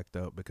was jacked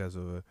up because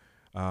of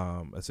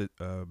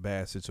a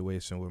bad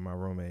situation with my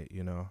roommate.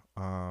 You know,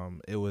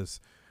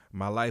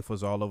 my life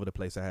was all over the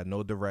place. I had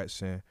no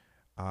direction.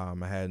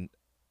 I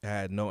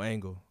had no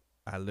angle.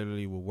 I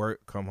literally would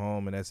work, come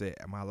home, and that's it.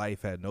 My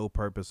life had no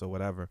purpose or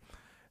whatever.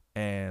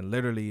 And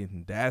literally,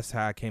 that's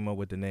how I came up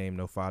with the name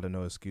No Father,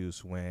 No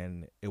Excuse.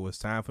 When it was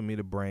time for me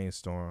to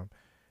brainstorm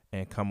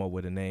and come up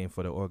with a name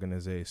for the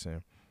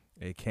organization,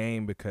 it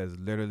came because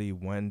literally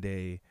one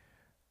day,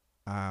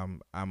 I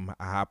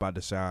hop out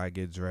the shower, I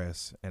get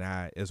dressed,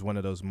 and it's one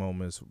of those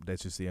moments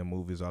that you see in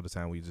movies all the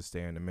time where you just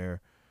stare in the mirror,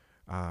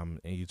 and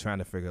you're trying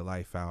to figure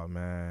life out,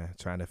 man,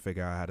 trying to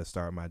figure out how to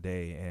start my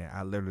day. And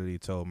I literally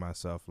told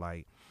myself,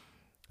 like,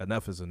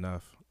 enough is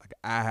enough. Like,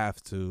 I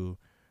have to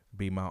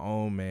be my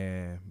own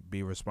man,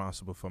 be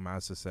responsible for my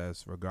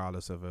success,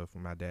 regardless of if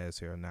my dad's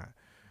here or not.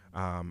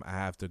 I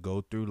have to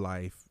go through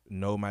life,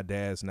 know my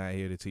dad's not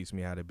here to teach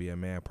me how to be a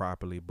man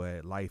properly,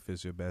 but life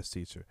is your best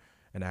teacher.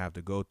 And I have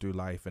to go through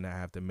life and I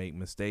have to make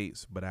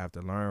mistakes, but I have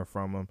to learn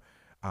from them.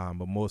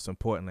 But most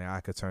importantly,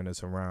 I could turn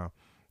this around.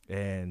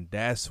 And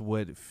that's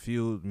what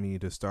fueled me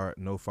to start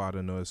No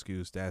Father, No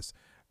Excuse. That's,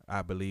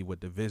 I believe,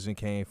 what the vision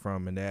came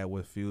from. And that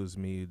what fuels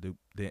me to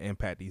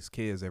impact these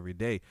kids every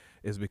day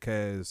is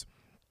because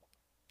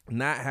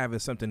not having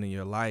something in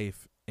your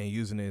life and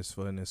using this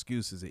for an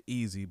excuse is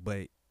easy,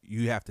 but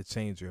you have to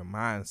change your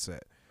mindset.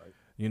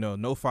 You know,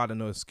 No Father,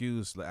 No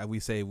Excuse, like we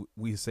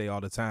say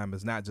all the time,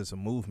 it's not just a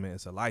movement,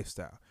 it's a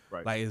lifestyle.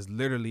 Right. Like, it's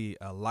literally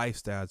a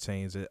lifestyle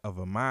change of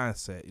a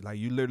mindset. Like,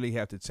 you literally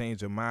have to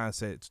change your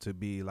mindset to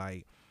be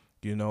like,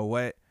 you know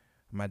what?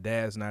 My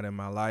dad's not in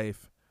my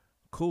life.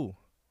 Cool.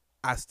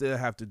 I still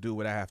have to do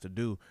what I have to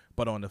do.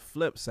 But on the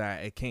flip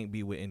side, it can't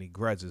be with any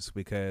grudges,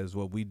 because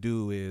what we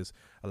do is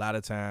a lot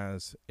of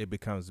times it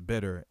becomes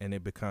bitter and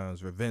it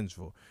becomes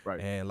revengeful. Right.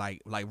 And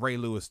like Ray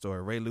Lewis'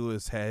 story. Ray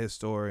Lewis had his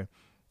story,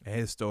 and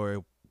his story,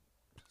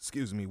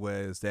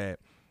 was that,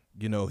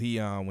 you know, he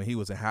when he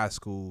was in high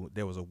school,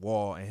 there was a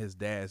wall and his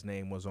dad's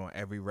name was on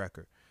every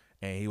record.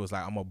 And he was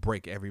like, I'm going to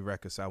break every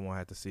record so I won't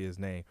have to see his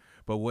name.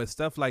 But what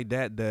stuff like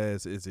that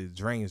does is it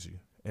drains you.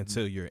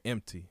 until you're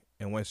empty.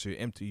 And once you're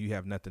empty, you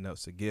have nothing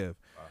else to give.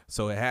 Wow.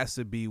 So it has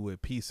to be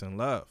with peace and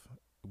love.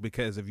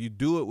 Because if you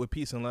do it with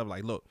peace and love,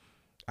 like, look,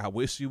 I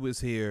wish you was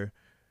here,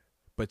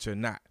 but you're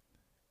not.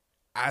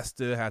 I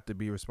still have to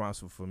be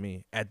responsible for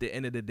me. At the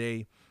end of the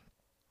day,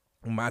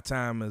 when my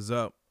time is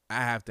up,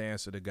 I have to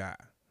answer to God,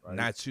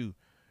 not you.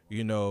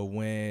 You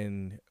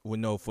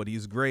know, for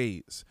these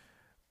grades,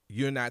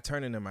 you're not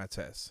turning in my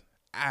test.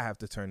 I have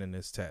to turn in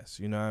this test.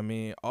 You know what I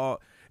mean?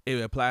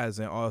 It applies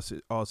in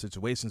all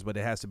situations, but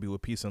it has to be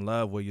with peace and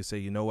love, where you say,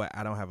 you know what,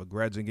 I don't have a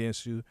grudge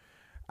against you.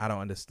 I don't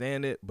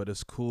understand it, but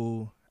it's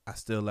cool. I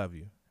still love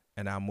you,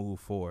 and I move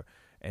forward.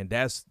 And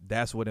that's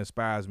what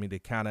inspires me to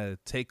kind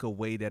of take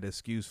away that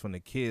excuse from the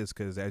kids,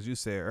 because as you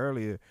said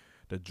earlier,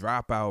 the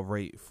dropout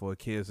rate for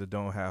kids that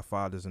don't have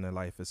fathers in their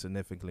life is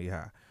significantly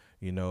high.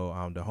 You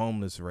know, the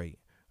homeless rate,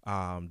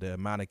 the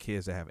amount of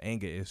kids that have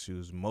anger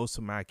issues. Most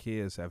of my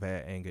kids have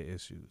had anger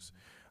issues,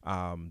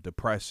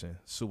 depression,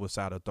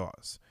 suicidal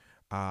thoughts.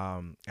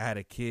 I had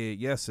a kid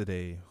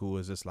yesterday who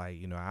was just like,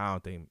 you know, I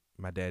don't think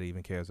my dad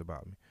even cares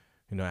about me,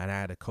 you know, and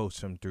I had to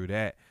coach him through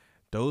that.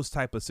 Those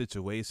type of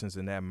situations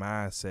and that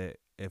mindset,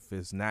 if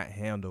it's not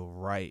handled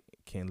right,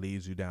 can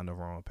lead you down the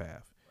wrong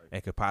path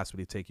and could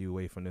possibly take you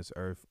away from this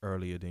earth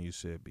earlier than you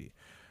should be.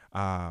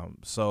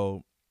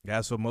 So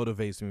that's what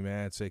motivates me,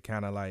 man, to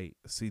kind of like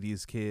see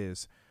these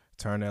kids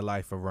turn their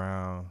life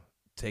around,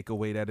 take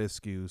away that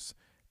excuse,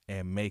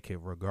 and make it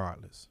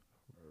regardless,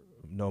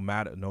 no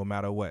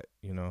matter what,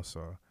 you know.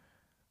 So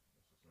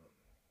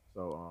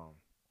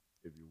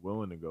if you're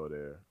willing to go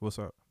there, what's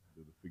up?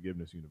 Do the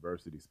Forgiveness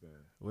University spin?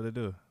 What it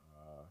do?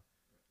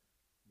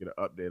 Get an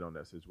update on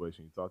that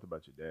situation. You talked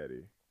about your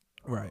daddy,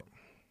 right?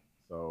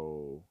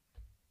 So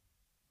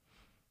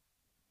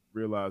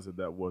realize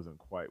that wasn't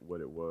quite what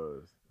it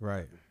was,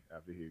 right?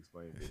 After he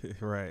explained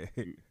it, right?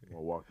 You want to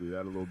walk through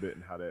that a little bit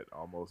and how that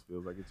almost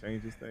feels like it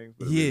changes things,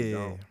 but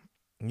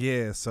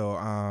yeah. So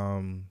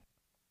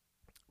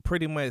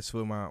pretty much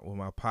with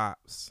my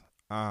pops,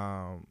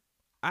 I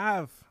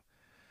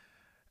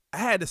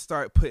had to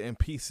start putting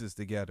pieces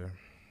together,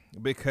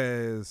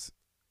 because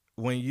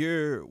when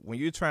you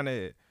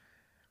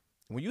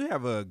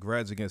have a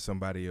grudge against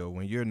somebody, or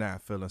when you're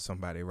not feeling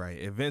somebody right,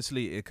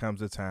 eventually it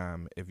comes a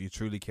time, if you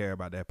truly care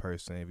about that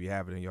person, if you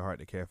have it in your heart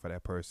to care for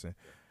that person,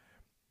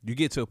 you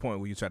get to a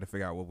point where you try to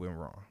figure out what went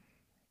wrong,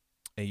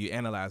 and you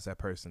analyze that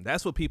person.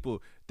 That's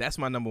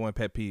my number one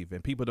pet peeve,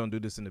 and people don't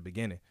do this in the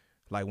beginning.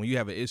 Like, when you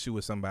have an issue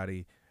with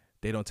somebody,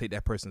 they don't take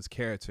that person's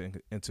character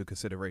into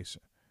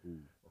consideration. Ooh,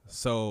 okay.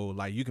 So,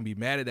 like, you can be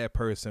mad at that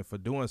person for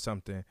doing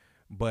something,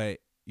 but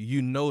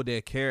you know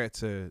their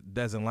character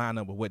doesn't line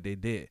up with what they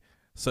did.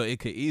 So it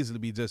could easily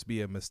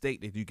be a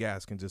mistake that you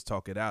guys can just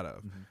talk it out of.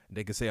 Mm-hmm.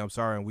 They can say, I'm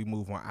sorry, and we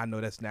move on. I know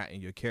that's not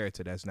in your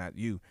character. That's not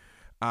you.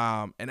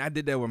 And I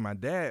did that with my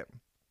dad.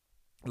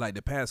 Like,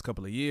 the past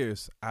couple of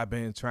years, I've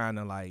been trying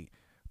to, like,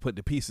 put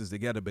the pieces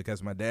together,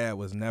 because my dad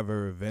was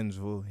never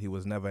vengeful. He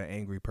was never an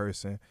angry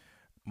person.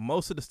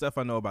 Most of the stuff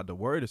I know about the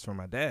word is from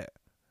my dad.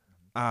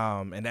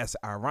 And that's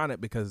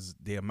ironic, because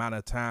the amount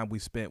of time we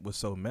spent was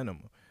so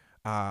minimal.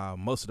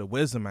 Most of the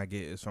wisdom I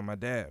get is from my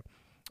dad.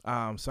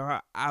 So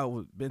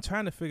I've been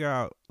trying to figure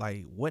out,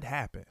 like, what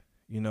happened,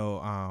 you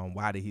know,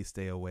 why did he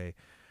stay away?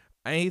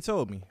 And he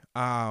told me,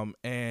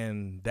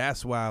 and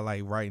that's why,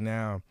 like, right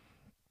now,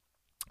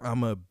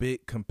 I'm a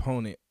big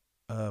component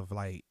of,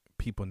 like,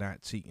 people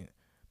not cheating.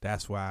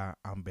 That's why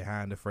I'm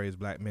behind the phrase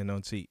 "Black men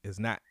don't cheat." It's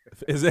not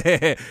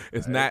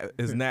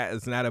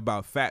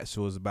about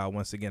factual. It's about,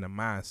 once again, a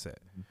mindset,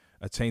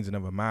 a changing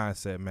of a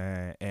mindset,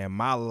 man. And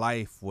my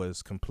life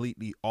was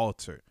completely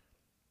altered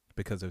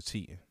because of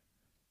cheating.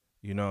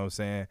 You know what I'm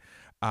saying?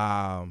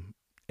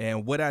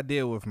 And what I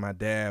did with my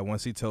dad,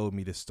 once he told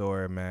me the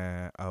story,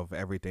 man, of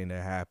everything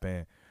that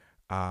happened,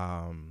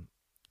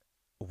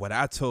 what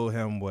I told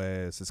him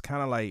was, it's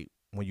kind of like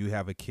when you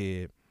have a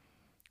kid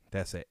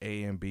that's an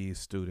A and B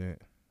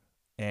student,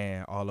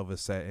 and all of a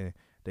sudden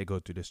they go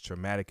through this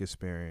traumatic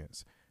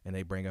experience and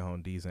they bring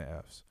home D's and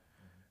F's.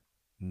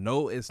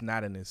 No, it's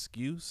not an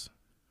excuse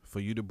for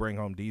you to bring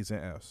home D's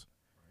and F's.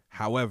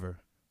 However,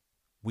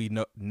 we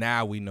know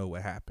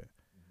what happened.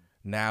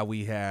 Now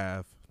we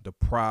have the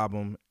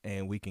problem,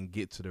 and we can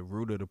get to the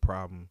root of the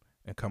problem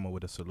and come up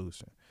with a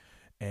solution.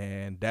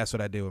 And that's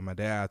what I did with my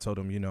dad. I told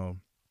him, you know,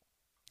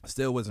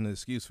 still wasn't an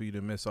excuse for you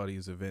to miss all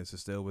these events. It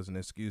still wasn't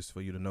an excuse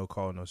for you to no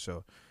call, no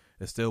show.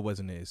 It still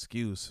wasn't an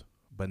excuse,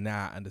 but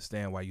now I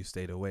understand why you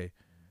stayed away.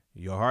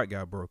 Your heart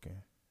got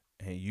broken,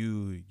 and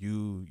you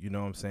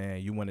know what I'm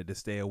saying, you wanted to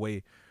stay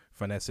away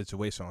from that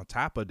situation. On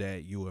top of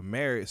that, you were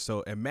married.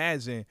 So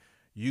imagine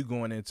you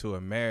going into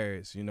a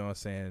marriage, you know what I'm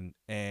saying,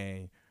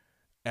 and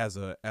as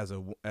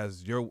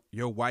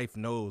your wife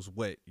knows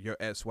what your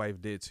ex-wife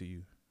did to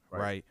you,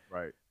 right?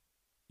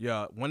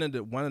 Yeah, one of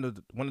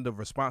the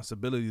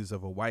responsibilities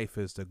of a wife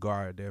is to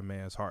guard their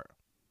man's heart.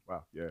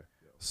 Wow, yeah.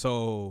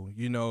 So,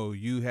 you know,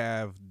 you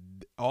have,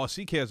 all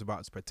she cares about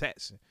is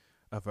protection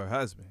of her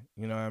husband.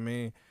 You know what I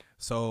mean?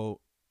 So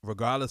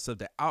regardless of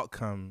the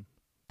outcome,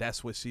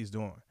 that's what she's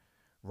doing,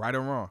 right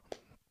or wrong.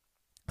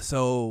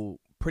 So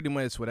pretty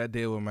much what I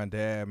did with my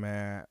dad,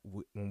 man.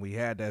 When we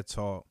had that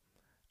talk,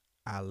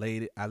 I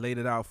laid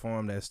it out for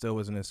him. That still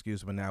was an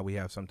excuse, but now we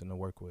have something to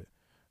work with.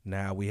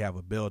 Now we have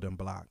a building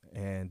block,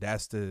 and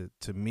that's to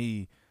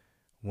me,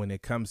 when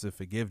it comes to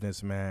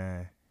forgiveness,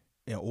 man.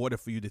 In order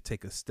for you to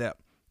take a step,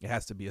 it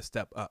has to be a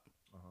step up.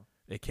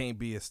 It can't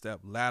be a step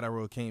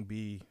lateral. It can't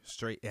be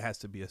straight. It has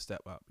to be a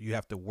step up. You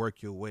have to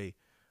work your way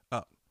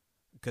up,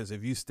 because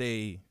if you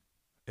stay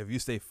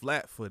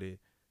flat footed,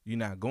 you're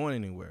not going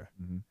anywhere.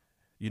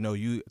 You know,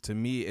 to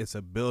me, it's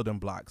a building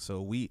block.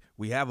 So we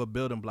have a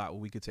building block where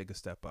we could take a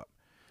step up.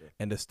 Yeah.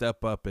 And the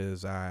step up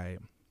is,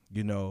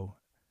 you know,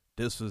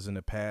 this was in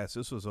the past.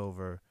 This was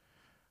over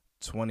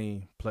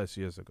 20 plus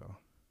years ago,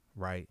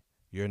 right?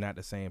 You're not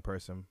the same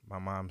person. My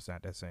mom's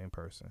not that same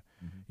person,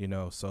 you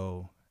know,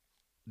 so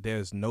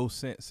there's no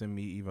sense in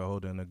me even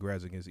holding a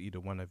grudge against either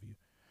one of you.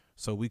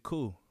 So we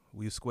cool.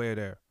 We square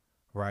there,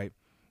 right?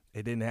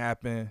 It didn't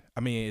happen. I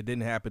mean, it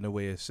didn't happen the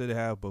way it should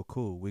have, but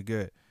cool. We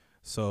good.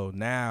 So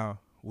now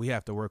we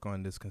have to work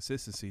on this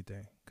consistency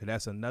thing, because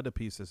that's another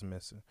piece that's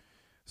missing.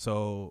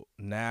 So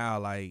now,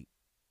 like,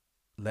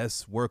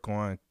 let's work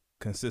on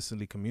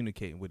consistently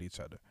communicating with each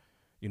other.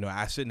 You know,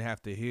 I shouldn't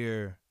have to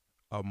hear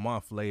a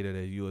month later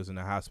that you was in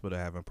the hospital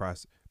having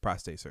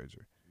prostate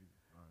surgery.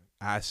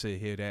 I should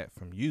hear that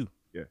from you.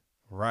 Yeah.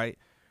 Right?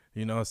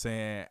 You know what I'm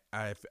saying?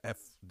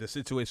 If the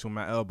situation with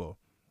my elbow,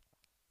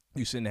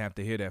 you shouldn't have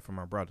to hear that from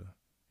my brother.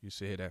 You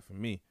should hear that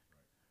from me.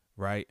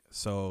 Right?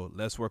 So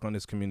let's work on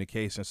this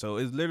communication. So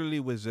it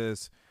literally was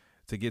just,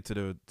 to get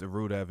to the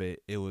root of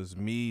it, it was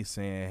me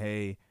saying,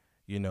 hey,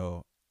 you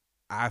know,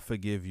 I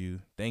forgive you.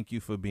 Thank you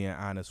for being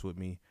honest with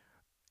me.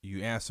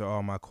 You answer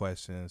all my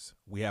questions.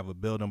 We have a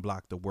building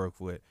block to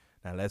work with.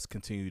 Now let's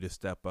continue to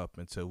step up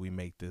until we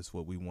make this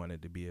what we want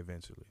it to be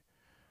eventually.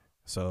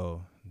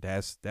 So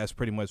that's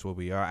pretty much what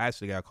we are. I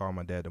actually got to call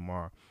my dad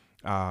tomorrow.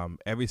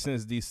 Ever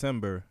since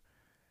December,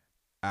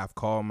 I've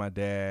called my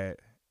dad,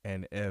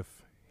 and if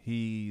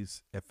he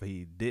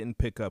didn't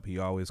pick up, he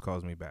always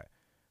calls me back.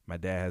 My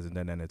dad hasn't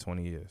done that in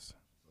 20 years.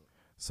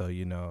 So,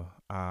 you know,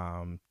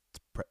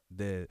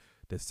 the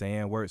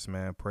saying works,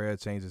 man. Prayer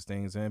changes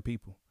things and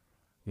people.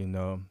 You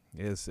know,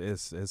 it's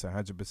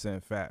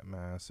 100% fact,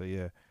 man. So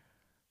yeah.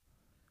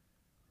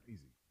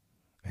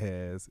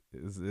 Yeah,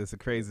 it's a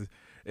crazy,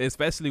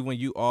 especially when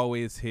you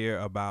always hear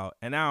about,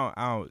 and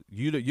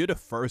you're the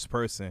first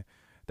person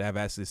that I've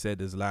actually said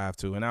this live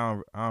to, and I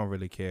don't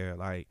really care.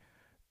 Like,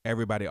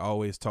 everybody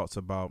always talks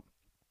about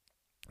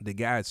the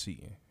guy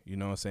cheating. You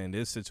know what I'm saying?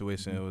 This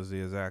situation, it was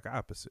the exact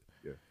opposite.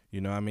 Yeah. You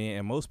know what I mean?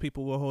 And most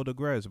people will hold a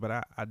grudge, but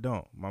I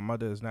don't. My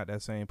mother is not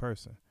that same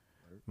person.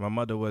 Right. My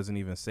mother wasn't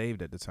even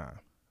saved at the time.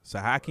 So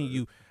how can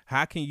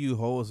you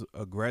hold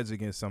a grudge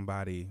against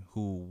somebody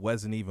who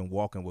wasn't even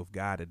walking with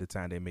God at the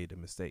time they made the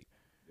mistake,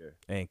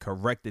 and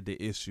corrected the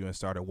issue and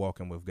started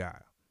walking with God?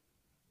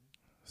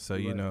 So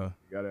you know,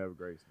 you gotta have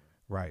grace, man.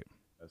 Right.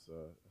 That's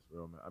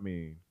real, man. I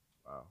mean,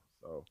 wow.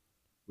 So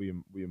we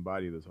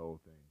embody this whole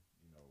thing.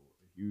 You know,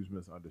 a huge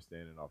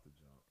misunderstanding off the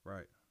jump,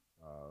 right,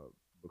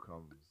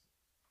 becomes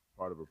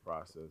part of a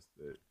process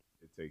that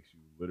it takes you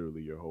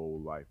literally your whole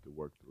life to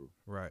work through.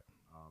 Right.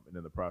 And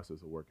in the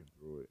process of working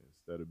through it,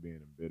 instead of being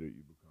embittered,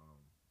 you become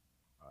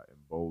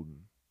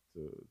emboldened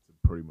to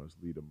pretty much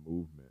lead a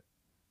movement.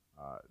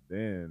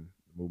 Then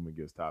the movement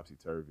gets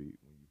topsy-turvy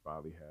when you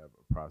finally have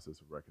a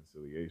process of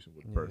reconciliation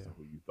with the person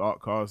who you thought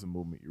caused the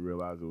movement. You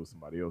realize it was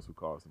somebody else who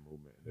caused the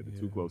movement, and they're the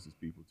two closest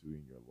people to you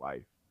in your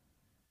life.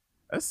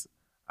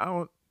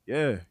 I'm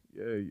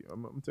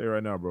gonna tell you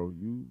right now, bro,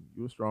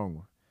 you're a strong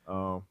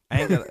one.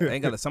 I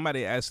ain't gonna.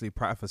 Somebody actually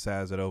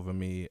prophesied it over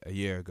me a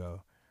year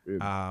ago. Really?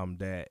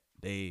 That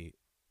they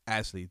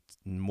actually,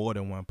 more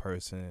than one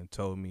person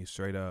told me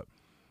straight up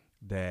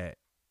that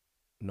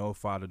no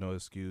father, no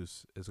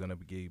excuse is gonna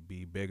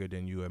be bigger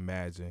than you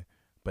imagine.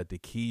 But the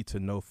key to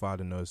no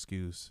father, no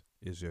excuse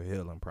is your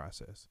healing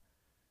process,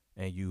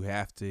 and you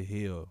have to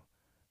heal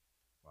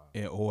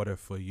in order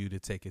for you to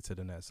take it to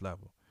the next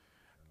level.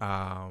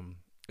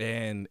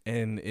 And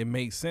it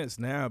makes sense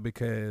now,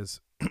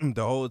 because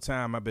the whole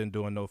time I've been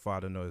doing no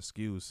father, no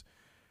excuse,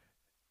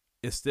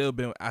 it's still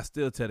been, I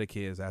still tell them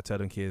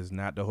kids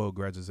not to hold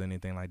grudges or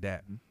anything like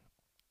that.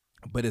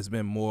 But it's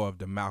been more of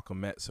the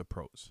Malcolm X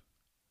approach,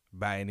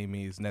 by any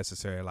means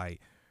necessary.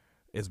 Like,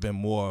 it's been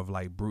more of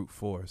like brute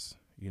force,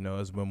 you know,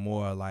 it's been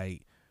more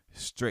like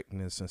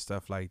strictness and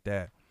stuff like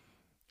that.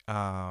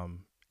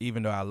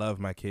 Even though I love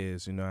my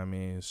kids, you know what I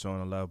mean, showing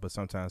the love, but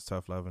sometimes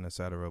tough love and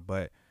etc.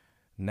 But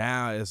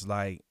now it's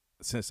like,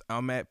 since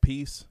I'm at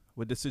peace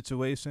with the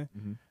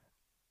situation,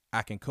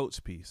 I can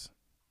coach peace.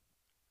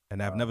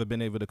 And I've never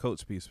been able to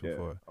coach peace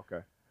before. Yeah,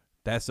 okay.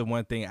 That's the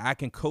one thing. I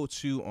can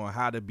coach you on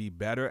how to be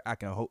better. I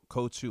can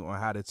coach you on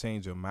how to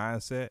change your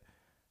mindset.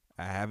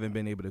 I haven't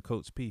been able to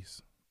coach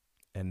peace.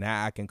 And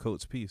now I can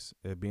coach peace,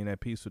 being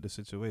at peace with the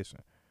situation.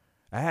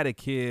 I had a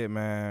kid,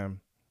 man,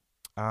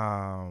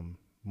 one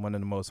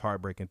of the most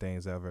heartbreaking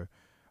things ever.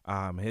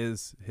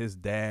 His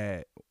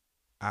dad,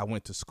 I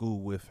went to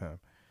school with him,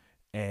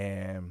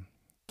 and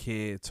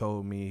kid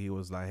told me, he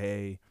was like,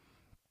 hey,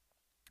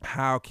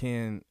 how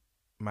can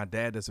my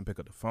dad doesn't pick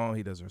up the phone,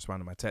 he doesn't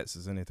respond to my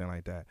texts, anything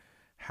like that.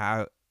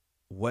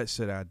 What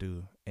should I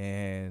do?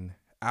 And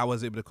I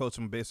was able to coach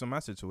him based on my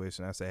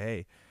situation. I said,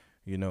 hey,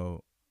 you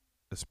know,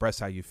 express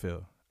how you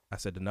feel. I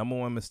said the number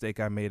one mistake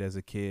I made as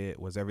a kid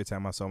was every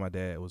time I saw my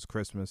dad, it was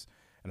Christmas,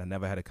 and I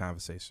never had a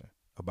conversation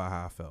about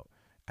how I felt.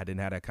 I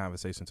didn't have that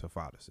conversation until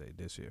Father's Day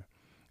this year.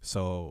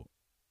 So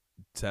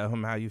tell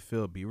him how you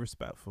feel. Be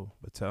respectful,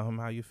 but tell him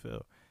how you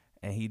feel.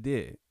 And he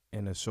did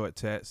in a short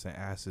text and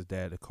asked his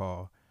dad to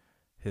call.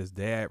 His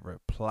dad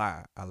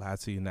reply, I lie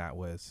to you not,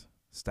 was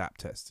stop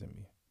texting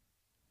me.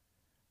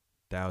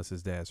 That was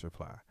his dad's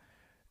reply.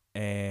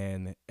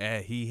 And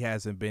he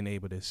hasn't been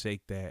able to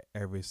shake that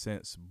ever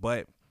since.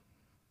 But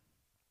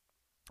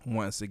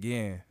once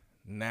again,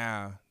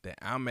 now that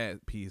I'm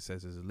at peace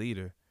as his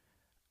leader,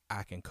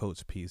 I can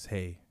coach peace.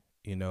 Hey,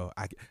 you know,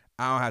 I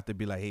don't have to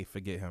be like, hey,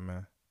 forget him,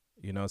 man.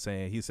 You know what I'm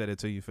saying? He said it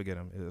to you, forget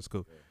him. It's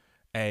cool.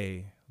 Yeah.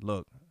 Hey,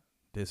 look,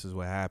 this is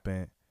what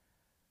happened.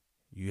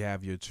 You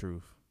have your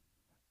truth.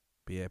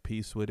 Be at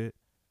peace with it.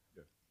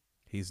 Yeah.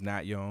 He's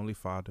not your only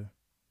father.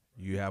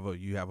 You have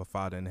a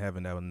father in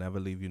heaven that will never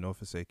leave you nor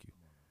forsake you.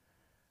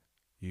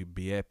 You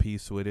be at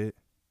peace with it.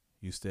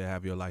 You still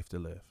have your life to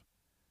live.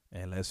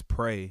 And let's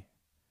pray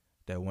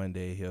that one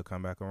day he'll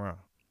come back around.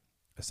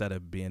 Instead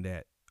of being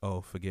that,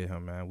 oh, forget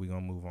him, man. We're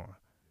going to move on.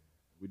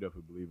 We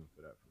definitely believe in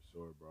for that for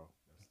sure, bro.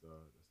 That's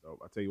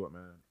dope. I tell you what,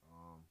 man.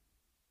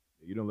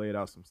 You done laid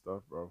out some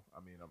stuff, bro.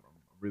 I mean, I'm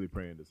really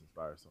praying this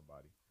inspires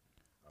somebody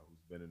who's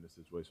been in this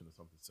situation or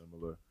something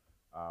similar.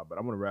 But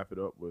I'm going to wrap it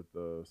up with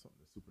something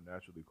that's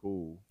supernaturally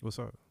cool. What's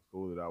up? It's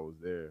cool that I was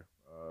there.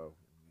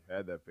 You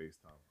had that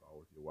FaceTime call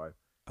with your wife.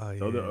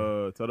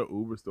 Oh, Tell the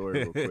Uber story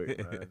real quick,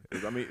 man.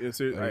 Because, I mean, it's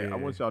serious. I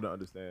want y'all to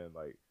understand,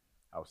 like,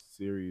 how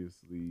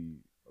seriously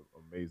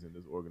amazing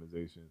this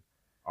organization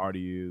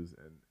already is,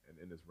 and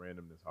in this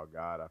randomness, how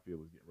God, I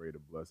feel, is getting ready to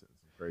bless it in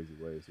some crazy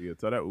ways. So, yeah,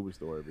 tell that Uber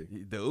story,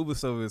 B. The Uber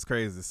story is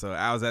crazy. So,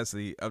 I was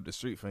actually up the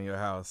street from your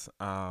house,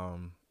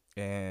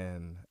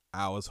 and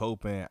I was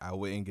hoping I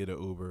wouldn't get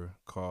an Uber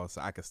call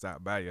so I could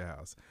stop by your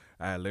house.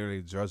 I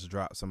literally just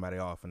dropped somebody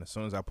off, and as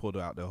soon as I pulled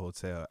out the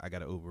hotel, I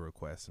got an Uber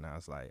request, and I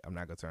was like, I'm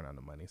not going to turn on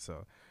the money.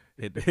 So,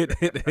 hit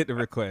the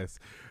request.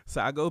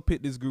 So, I go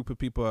pick this group of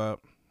people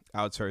up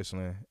out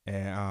Churchland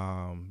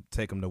and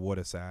take them to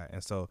Waterside.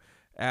 And so,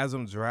 as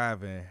I'm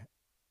driving,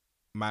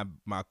 my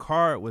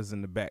card was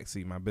in the back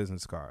seat, my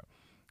business card.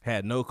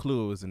 Had no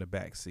clue it was in the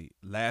back seat.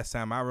 Last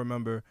time I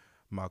remember,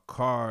 my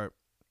card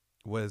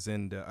was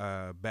in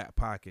the back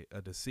pocket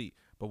of the seat.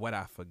 But what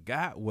I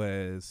forgot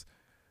was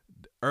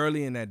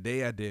early in that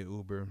day I did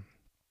Uber,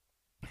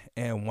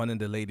 and one of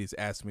the ladies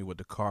asked me what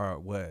the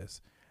card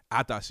was.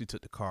 I thought she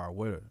took the card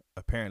with her.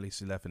 Apparently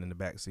she left it in the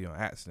back seat on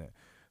accident.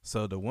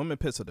 So the woman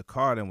picks up the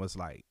card and was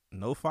like,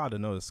 no father,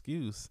 no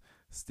excuse.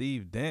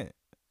 Steve Dent.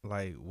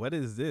 Like, what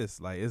is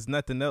this? Like, it's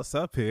nothing else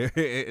up here.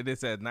 And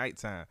it's at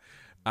nighttime.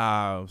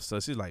 So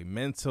she's like,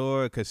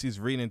 mentor, because she's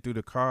reading through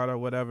the card or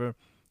whatever.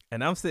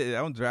 And I'm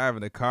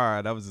driving the car,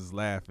 and I was just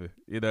laughing,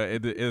 you know,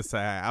 in the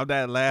inside. I'm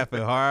not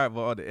laughing hard,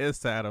 but on the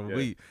inside, I'm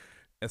weak.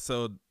 And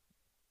so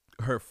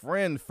her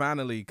friend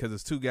finally, because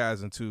it's 2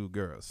 guys and 2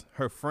 girls,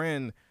 her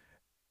friend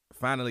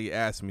finally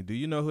asked me, do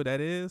you know who that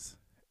is?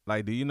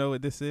 Like, do you know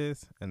what this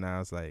is? And I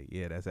was like,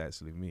 yeah, that's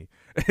actually me.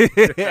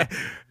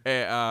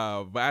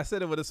 And but I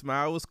said it with a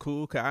smile. It was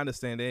cool, because I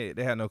understand they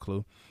had no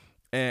clue.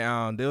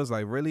 And they was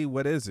like, really,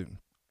 what is it?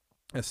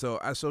 And so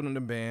I showed them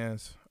the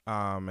bands.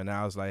 And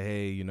I was like,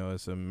 hey, you know,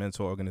 it's a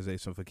mentor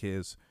organization for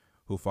kids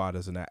who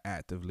fathers are not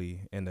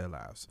actively in their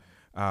lives.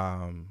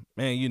 And,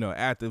 you know,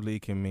 actively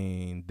can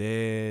mean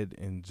dead,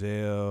 in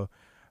jail,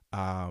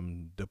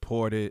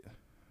 deported,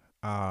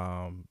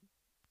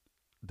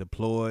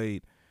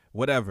 deployed,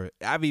 whatever.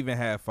 I've even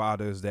had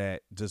fathers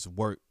that just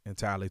work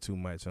entirely too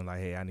much and like,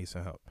 hey, I need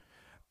some help.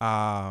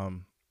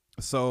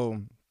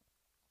 So,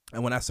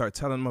 and when I start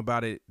telling them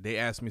about it, they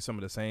ask me some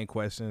of the same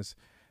questions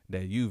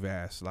that you've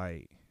asked,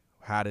 like,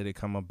 how did it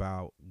come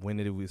about? When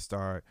did we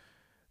start?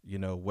 You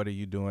know, what are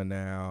you doing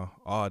now?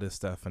 All this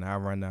stuff. And I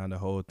run down the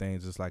whole thing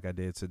just like I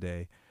did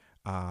today.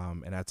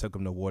 And I took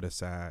them to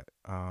Waterside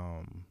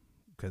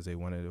because they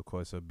wanted, of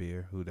course, a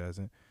beer. Who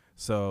doesn't?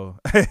 So,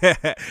 by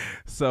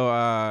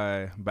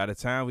the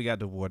time we got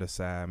to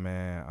Waterside,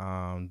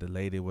 man, the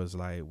lady was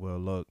like, well,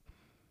 look,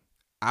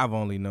 I've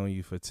only known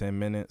you for 10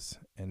 minutes,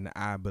 and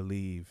I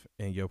believe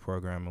in your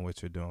program and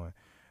what you're doing.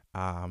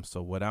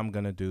 So what I'm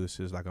going to do is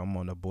she's like, I'm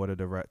on the board of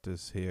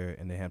directors here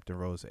in the Hampton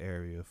Roads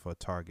area for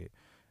Target.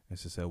 And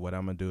she said, what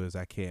I'm going to do is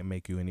I can't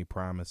make you any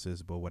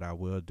promises, but what I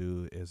will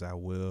do is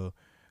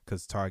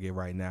because Target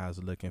right now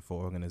is looking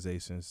for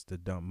organizations to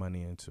dump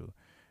money into.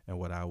 And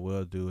what I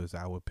will do is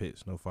I will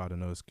pitch No Father,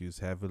 No Excuse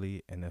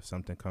heavily. And if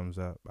something comes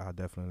up, I'll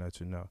definitely let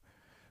you know.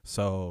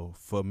 So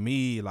for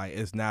me, like,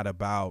 it's not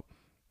about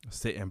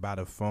sitting by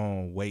the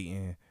phone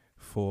waiting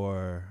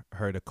for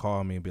her to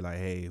call me and be like,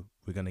 hey,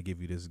 we're going to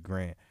give you this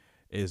grant.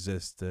 It's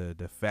just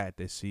the fact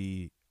that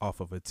she, off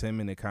of a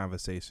 10-minute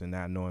conversation,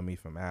 not knowing me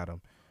from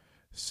Adam,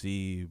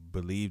 she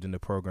believed in the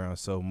program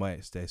so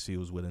much that she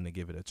was willing to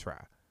give it a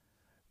try.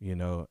 you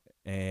know.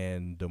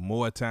 And the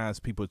more times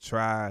people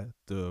try,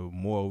 the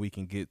more we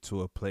can get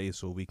to a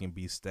place where we can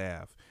be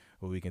staff,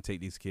 where we can take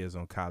these kids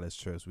on college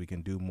trips. We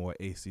can do more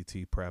ACT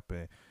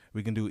prepping.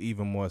 We can do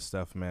even more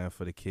stuff, man,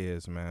 for the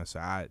kids, man. So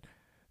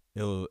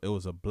it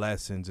was a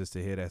blessing just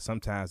to hear that.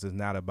 Sometimes it's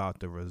not about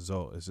the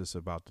result; it's just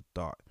about the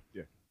thought.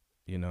 Yeah.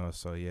 You know.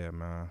 So yeah,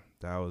 man,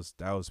 that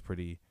was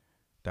pretty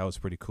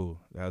cool.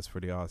 That was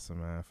pretty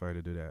awesome, man, for her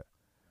to do that.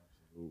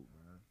 Absolutely,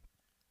 man.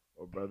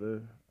 Well,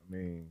 brother, I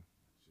mean,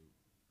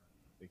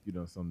 I think you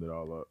done summed it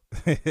all up.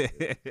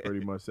 It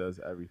pretty much says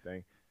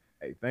everything.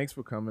 Hey, thanks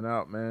for coming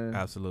out, man.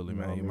 Absolutely,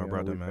 man. You I my mean,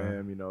 brother, we man.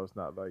 fam, you know, it's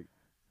not like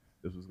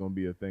this was gonna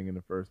be a thing in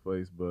the first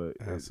place, but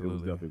it was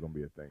definitely gonna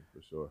be a thing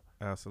for sure.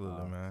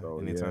 Absolutely, man. So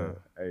Anytime.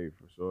 yeah, hey,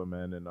 for sure,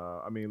 man. And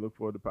I mean, look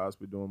forward to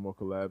possibly doing more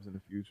collabs in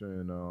the future.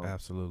 And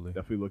Absolutely.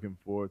 definitely looking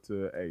forward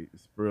to. Hey,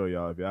 it's for real,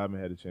 y'all. If you haven't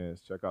had a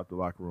chance, check out the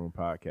Locker Room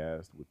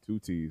podcast with 2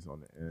 T's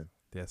on the end.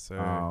 Yes, sir.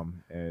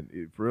 And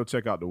for real,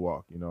 check out the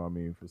walk. You know, I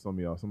mean, for some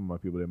of y'all, some of my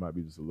people, they might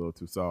be just a little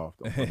too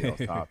soft on some of y'all's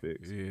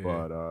topics. Yeah.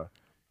 But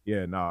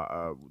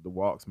the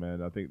walks,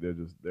 man, I think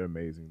they're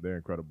amazing. They're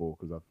incredible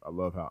because I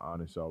love how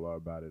honest y'all are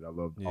about it. I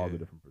love all the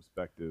different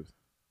perspectives.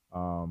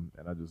 And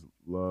I just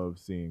love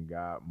seeing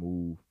God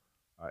move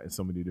in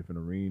so many different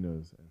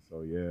arenas. And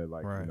so, yeah,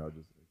 like, you know,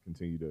 just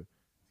continue to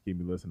keep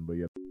me listening. But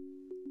yeah.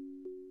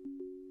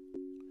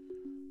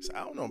 So I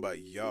don't know about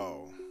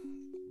y'all,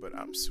 but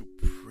I'm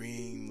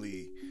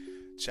supremely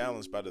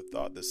challenged by the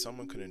thought that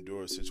someone could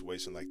endure a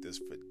situation like this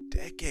for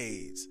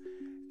decades,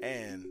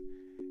 and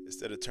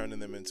instead of turning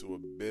them into a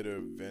bitter,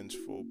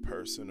 vengeful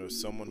person or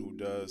someone who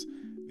does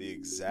the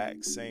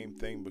exact same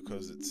thing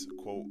because it's,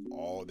 quote,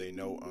 all they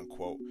know,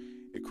 unquote,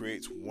 it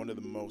creates one of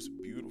the most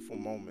beautiful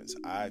moments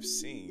I've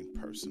seen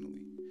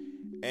personally.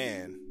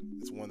 And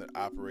it's one that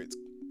operates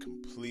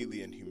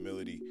completely in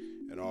humility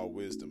and all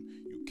wisdom.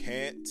 You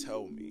can't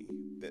tell me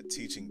that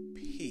teaching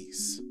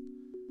peace,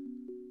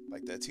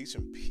 like that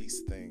teaching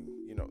peace thing,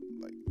 you know,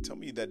 like tell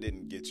me that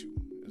didn't get you.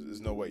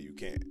 There's no way you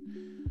can.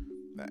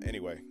 Now,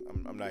 anyway,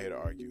 I'm not here to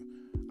argue,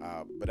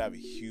 but I have a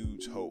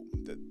huge hope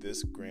that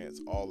this grants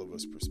all of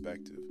us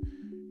perspective.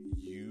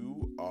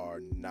 You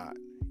are not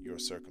your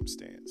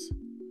circumstance.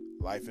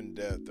 Life and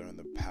death are in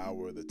the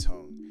power of the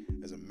tongue.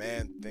 As a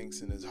man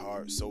thinks in his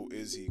heart, so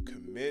is he.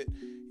 Commit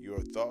your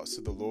thoughts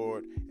to the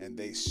Lord, and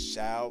they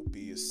shall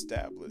be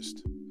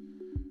established.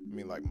 I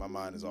mean, like, my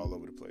mind is all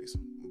over the place,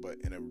 but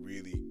in a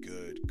really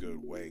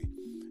good way.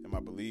 And my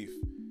belief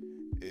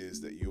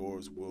is that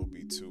yours will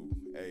be too.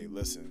 Hey,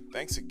 listen,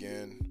 thanks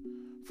again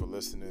for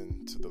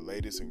listening to the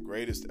latest and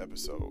greatest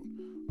episode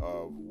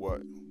of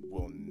what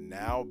will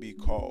now be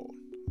called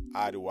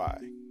Eye to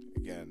Eye.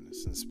 Again,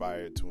 it's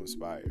inspired to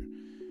inspire.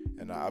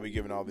 And I'll be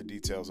giving all the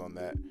details on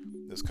that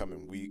this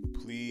coming week.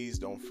 Please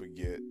don't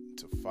forget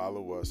to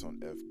follow us on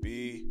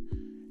FB,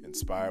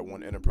 Inspired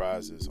One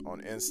Enterprises,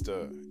 on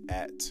Insta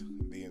at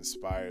The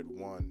Inspired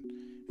One,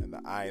 and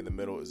the I in the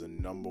middle is a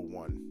number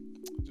 1.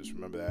 Just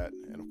remember that.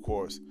 And of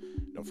course,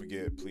 don't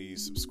forget,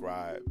 please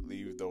subscribe,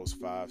 leave those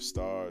 5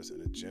 stars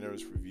and a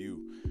generous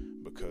review,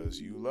 because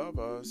you love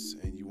us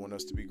and you want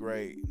us to be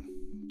great,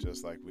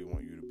 just like we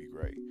want you to be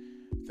great.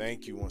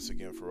 Thank you once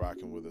again for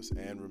rocking with us.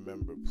 And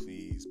remember,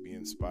 please be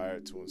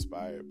inspired to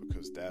inspire,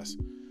 because that's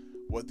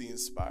what the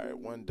Inspired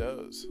One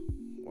does.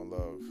 One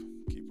love.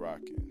 Keep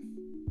rocking.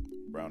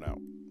 Brown out.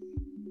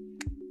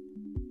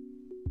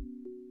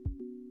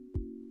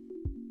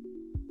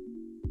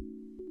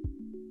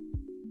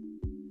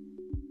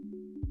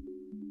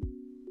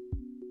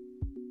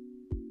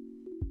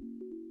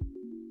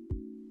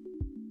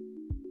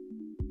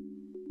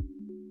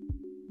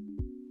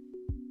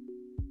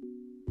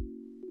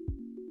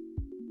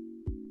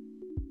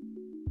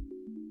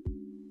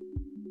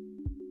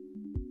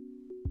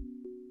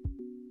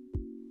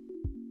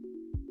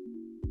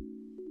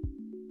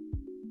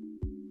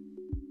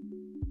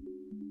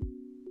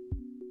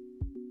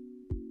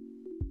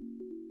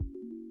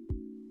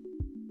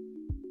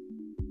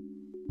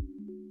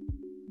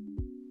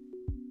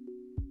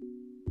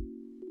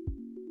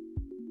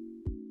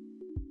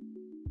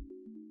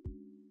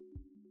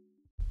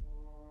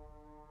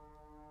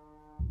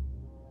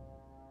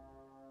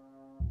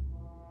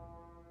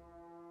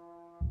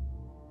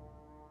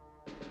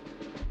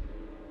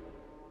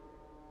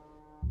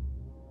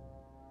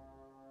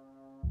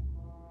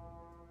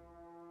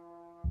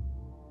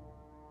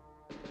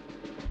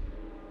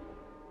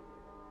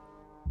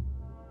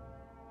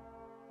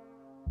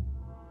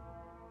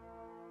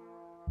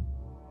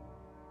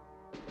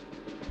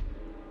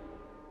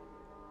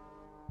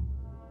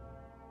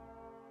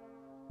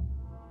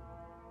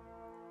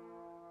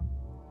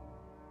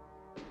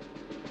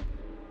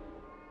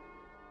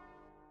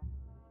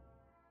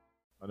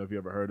 I don't know if you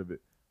ever heard of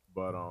it,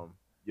 but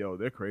yo,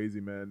 they're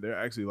crazy, man. They're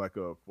actually like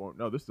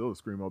they're still a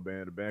screamo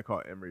band, a band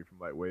called Emery from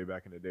like way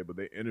back in the day. But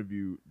they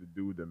interviewed the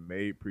dude that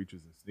made Preachers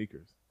and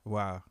Sneakers.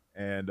 Wow.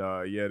 And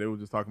yeah, they were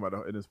just talking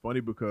about it, and it's funny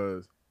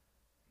because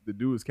the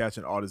dude is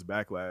catching all this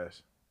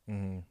backlash,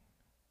 and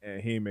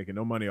and he ain't making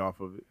no money off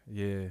of it.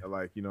 Yeah. And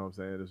like, you know what I'm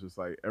saying? It's just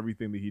like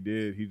everything that he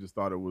did, he just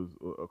thought it was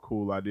a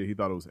cool idea. He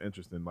thought it was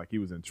interesting. Like he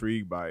was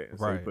intrigued by it. And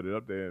so he Right. put it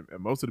up there. And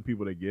most of the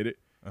people that get it,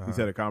 Uh-huh. he's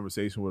had a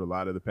conversation with a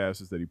lot of the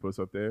pastors that he puts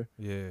up there.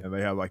 Yeah. And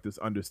they have like this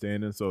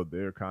understanding. So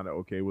they're kind of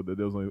okay with it.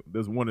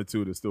 There's one or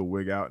two that still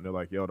wig out and they're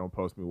like, yo, don't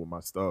post me with my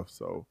stuff.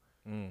 So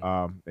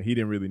and he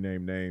didn't really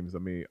name names. I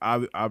mean,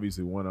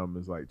 obviously one of them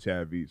is like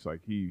Chad Veach. Like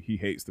he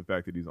hates the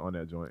fact that he's on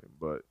that joint,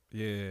 but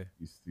Yeah.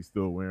 he's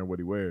still wearing what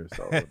he wears.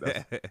 So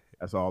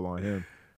that's all on him.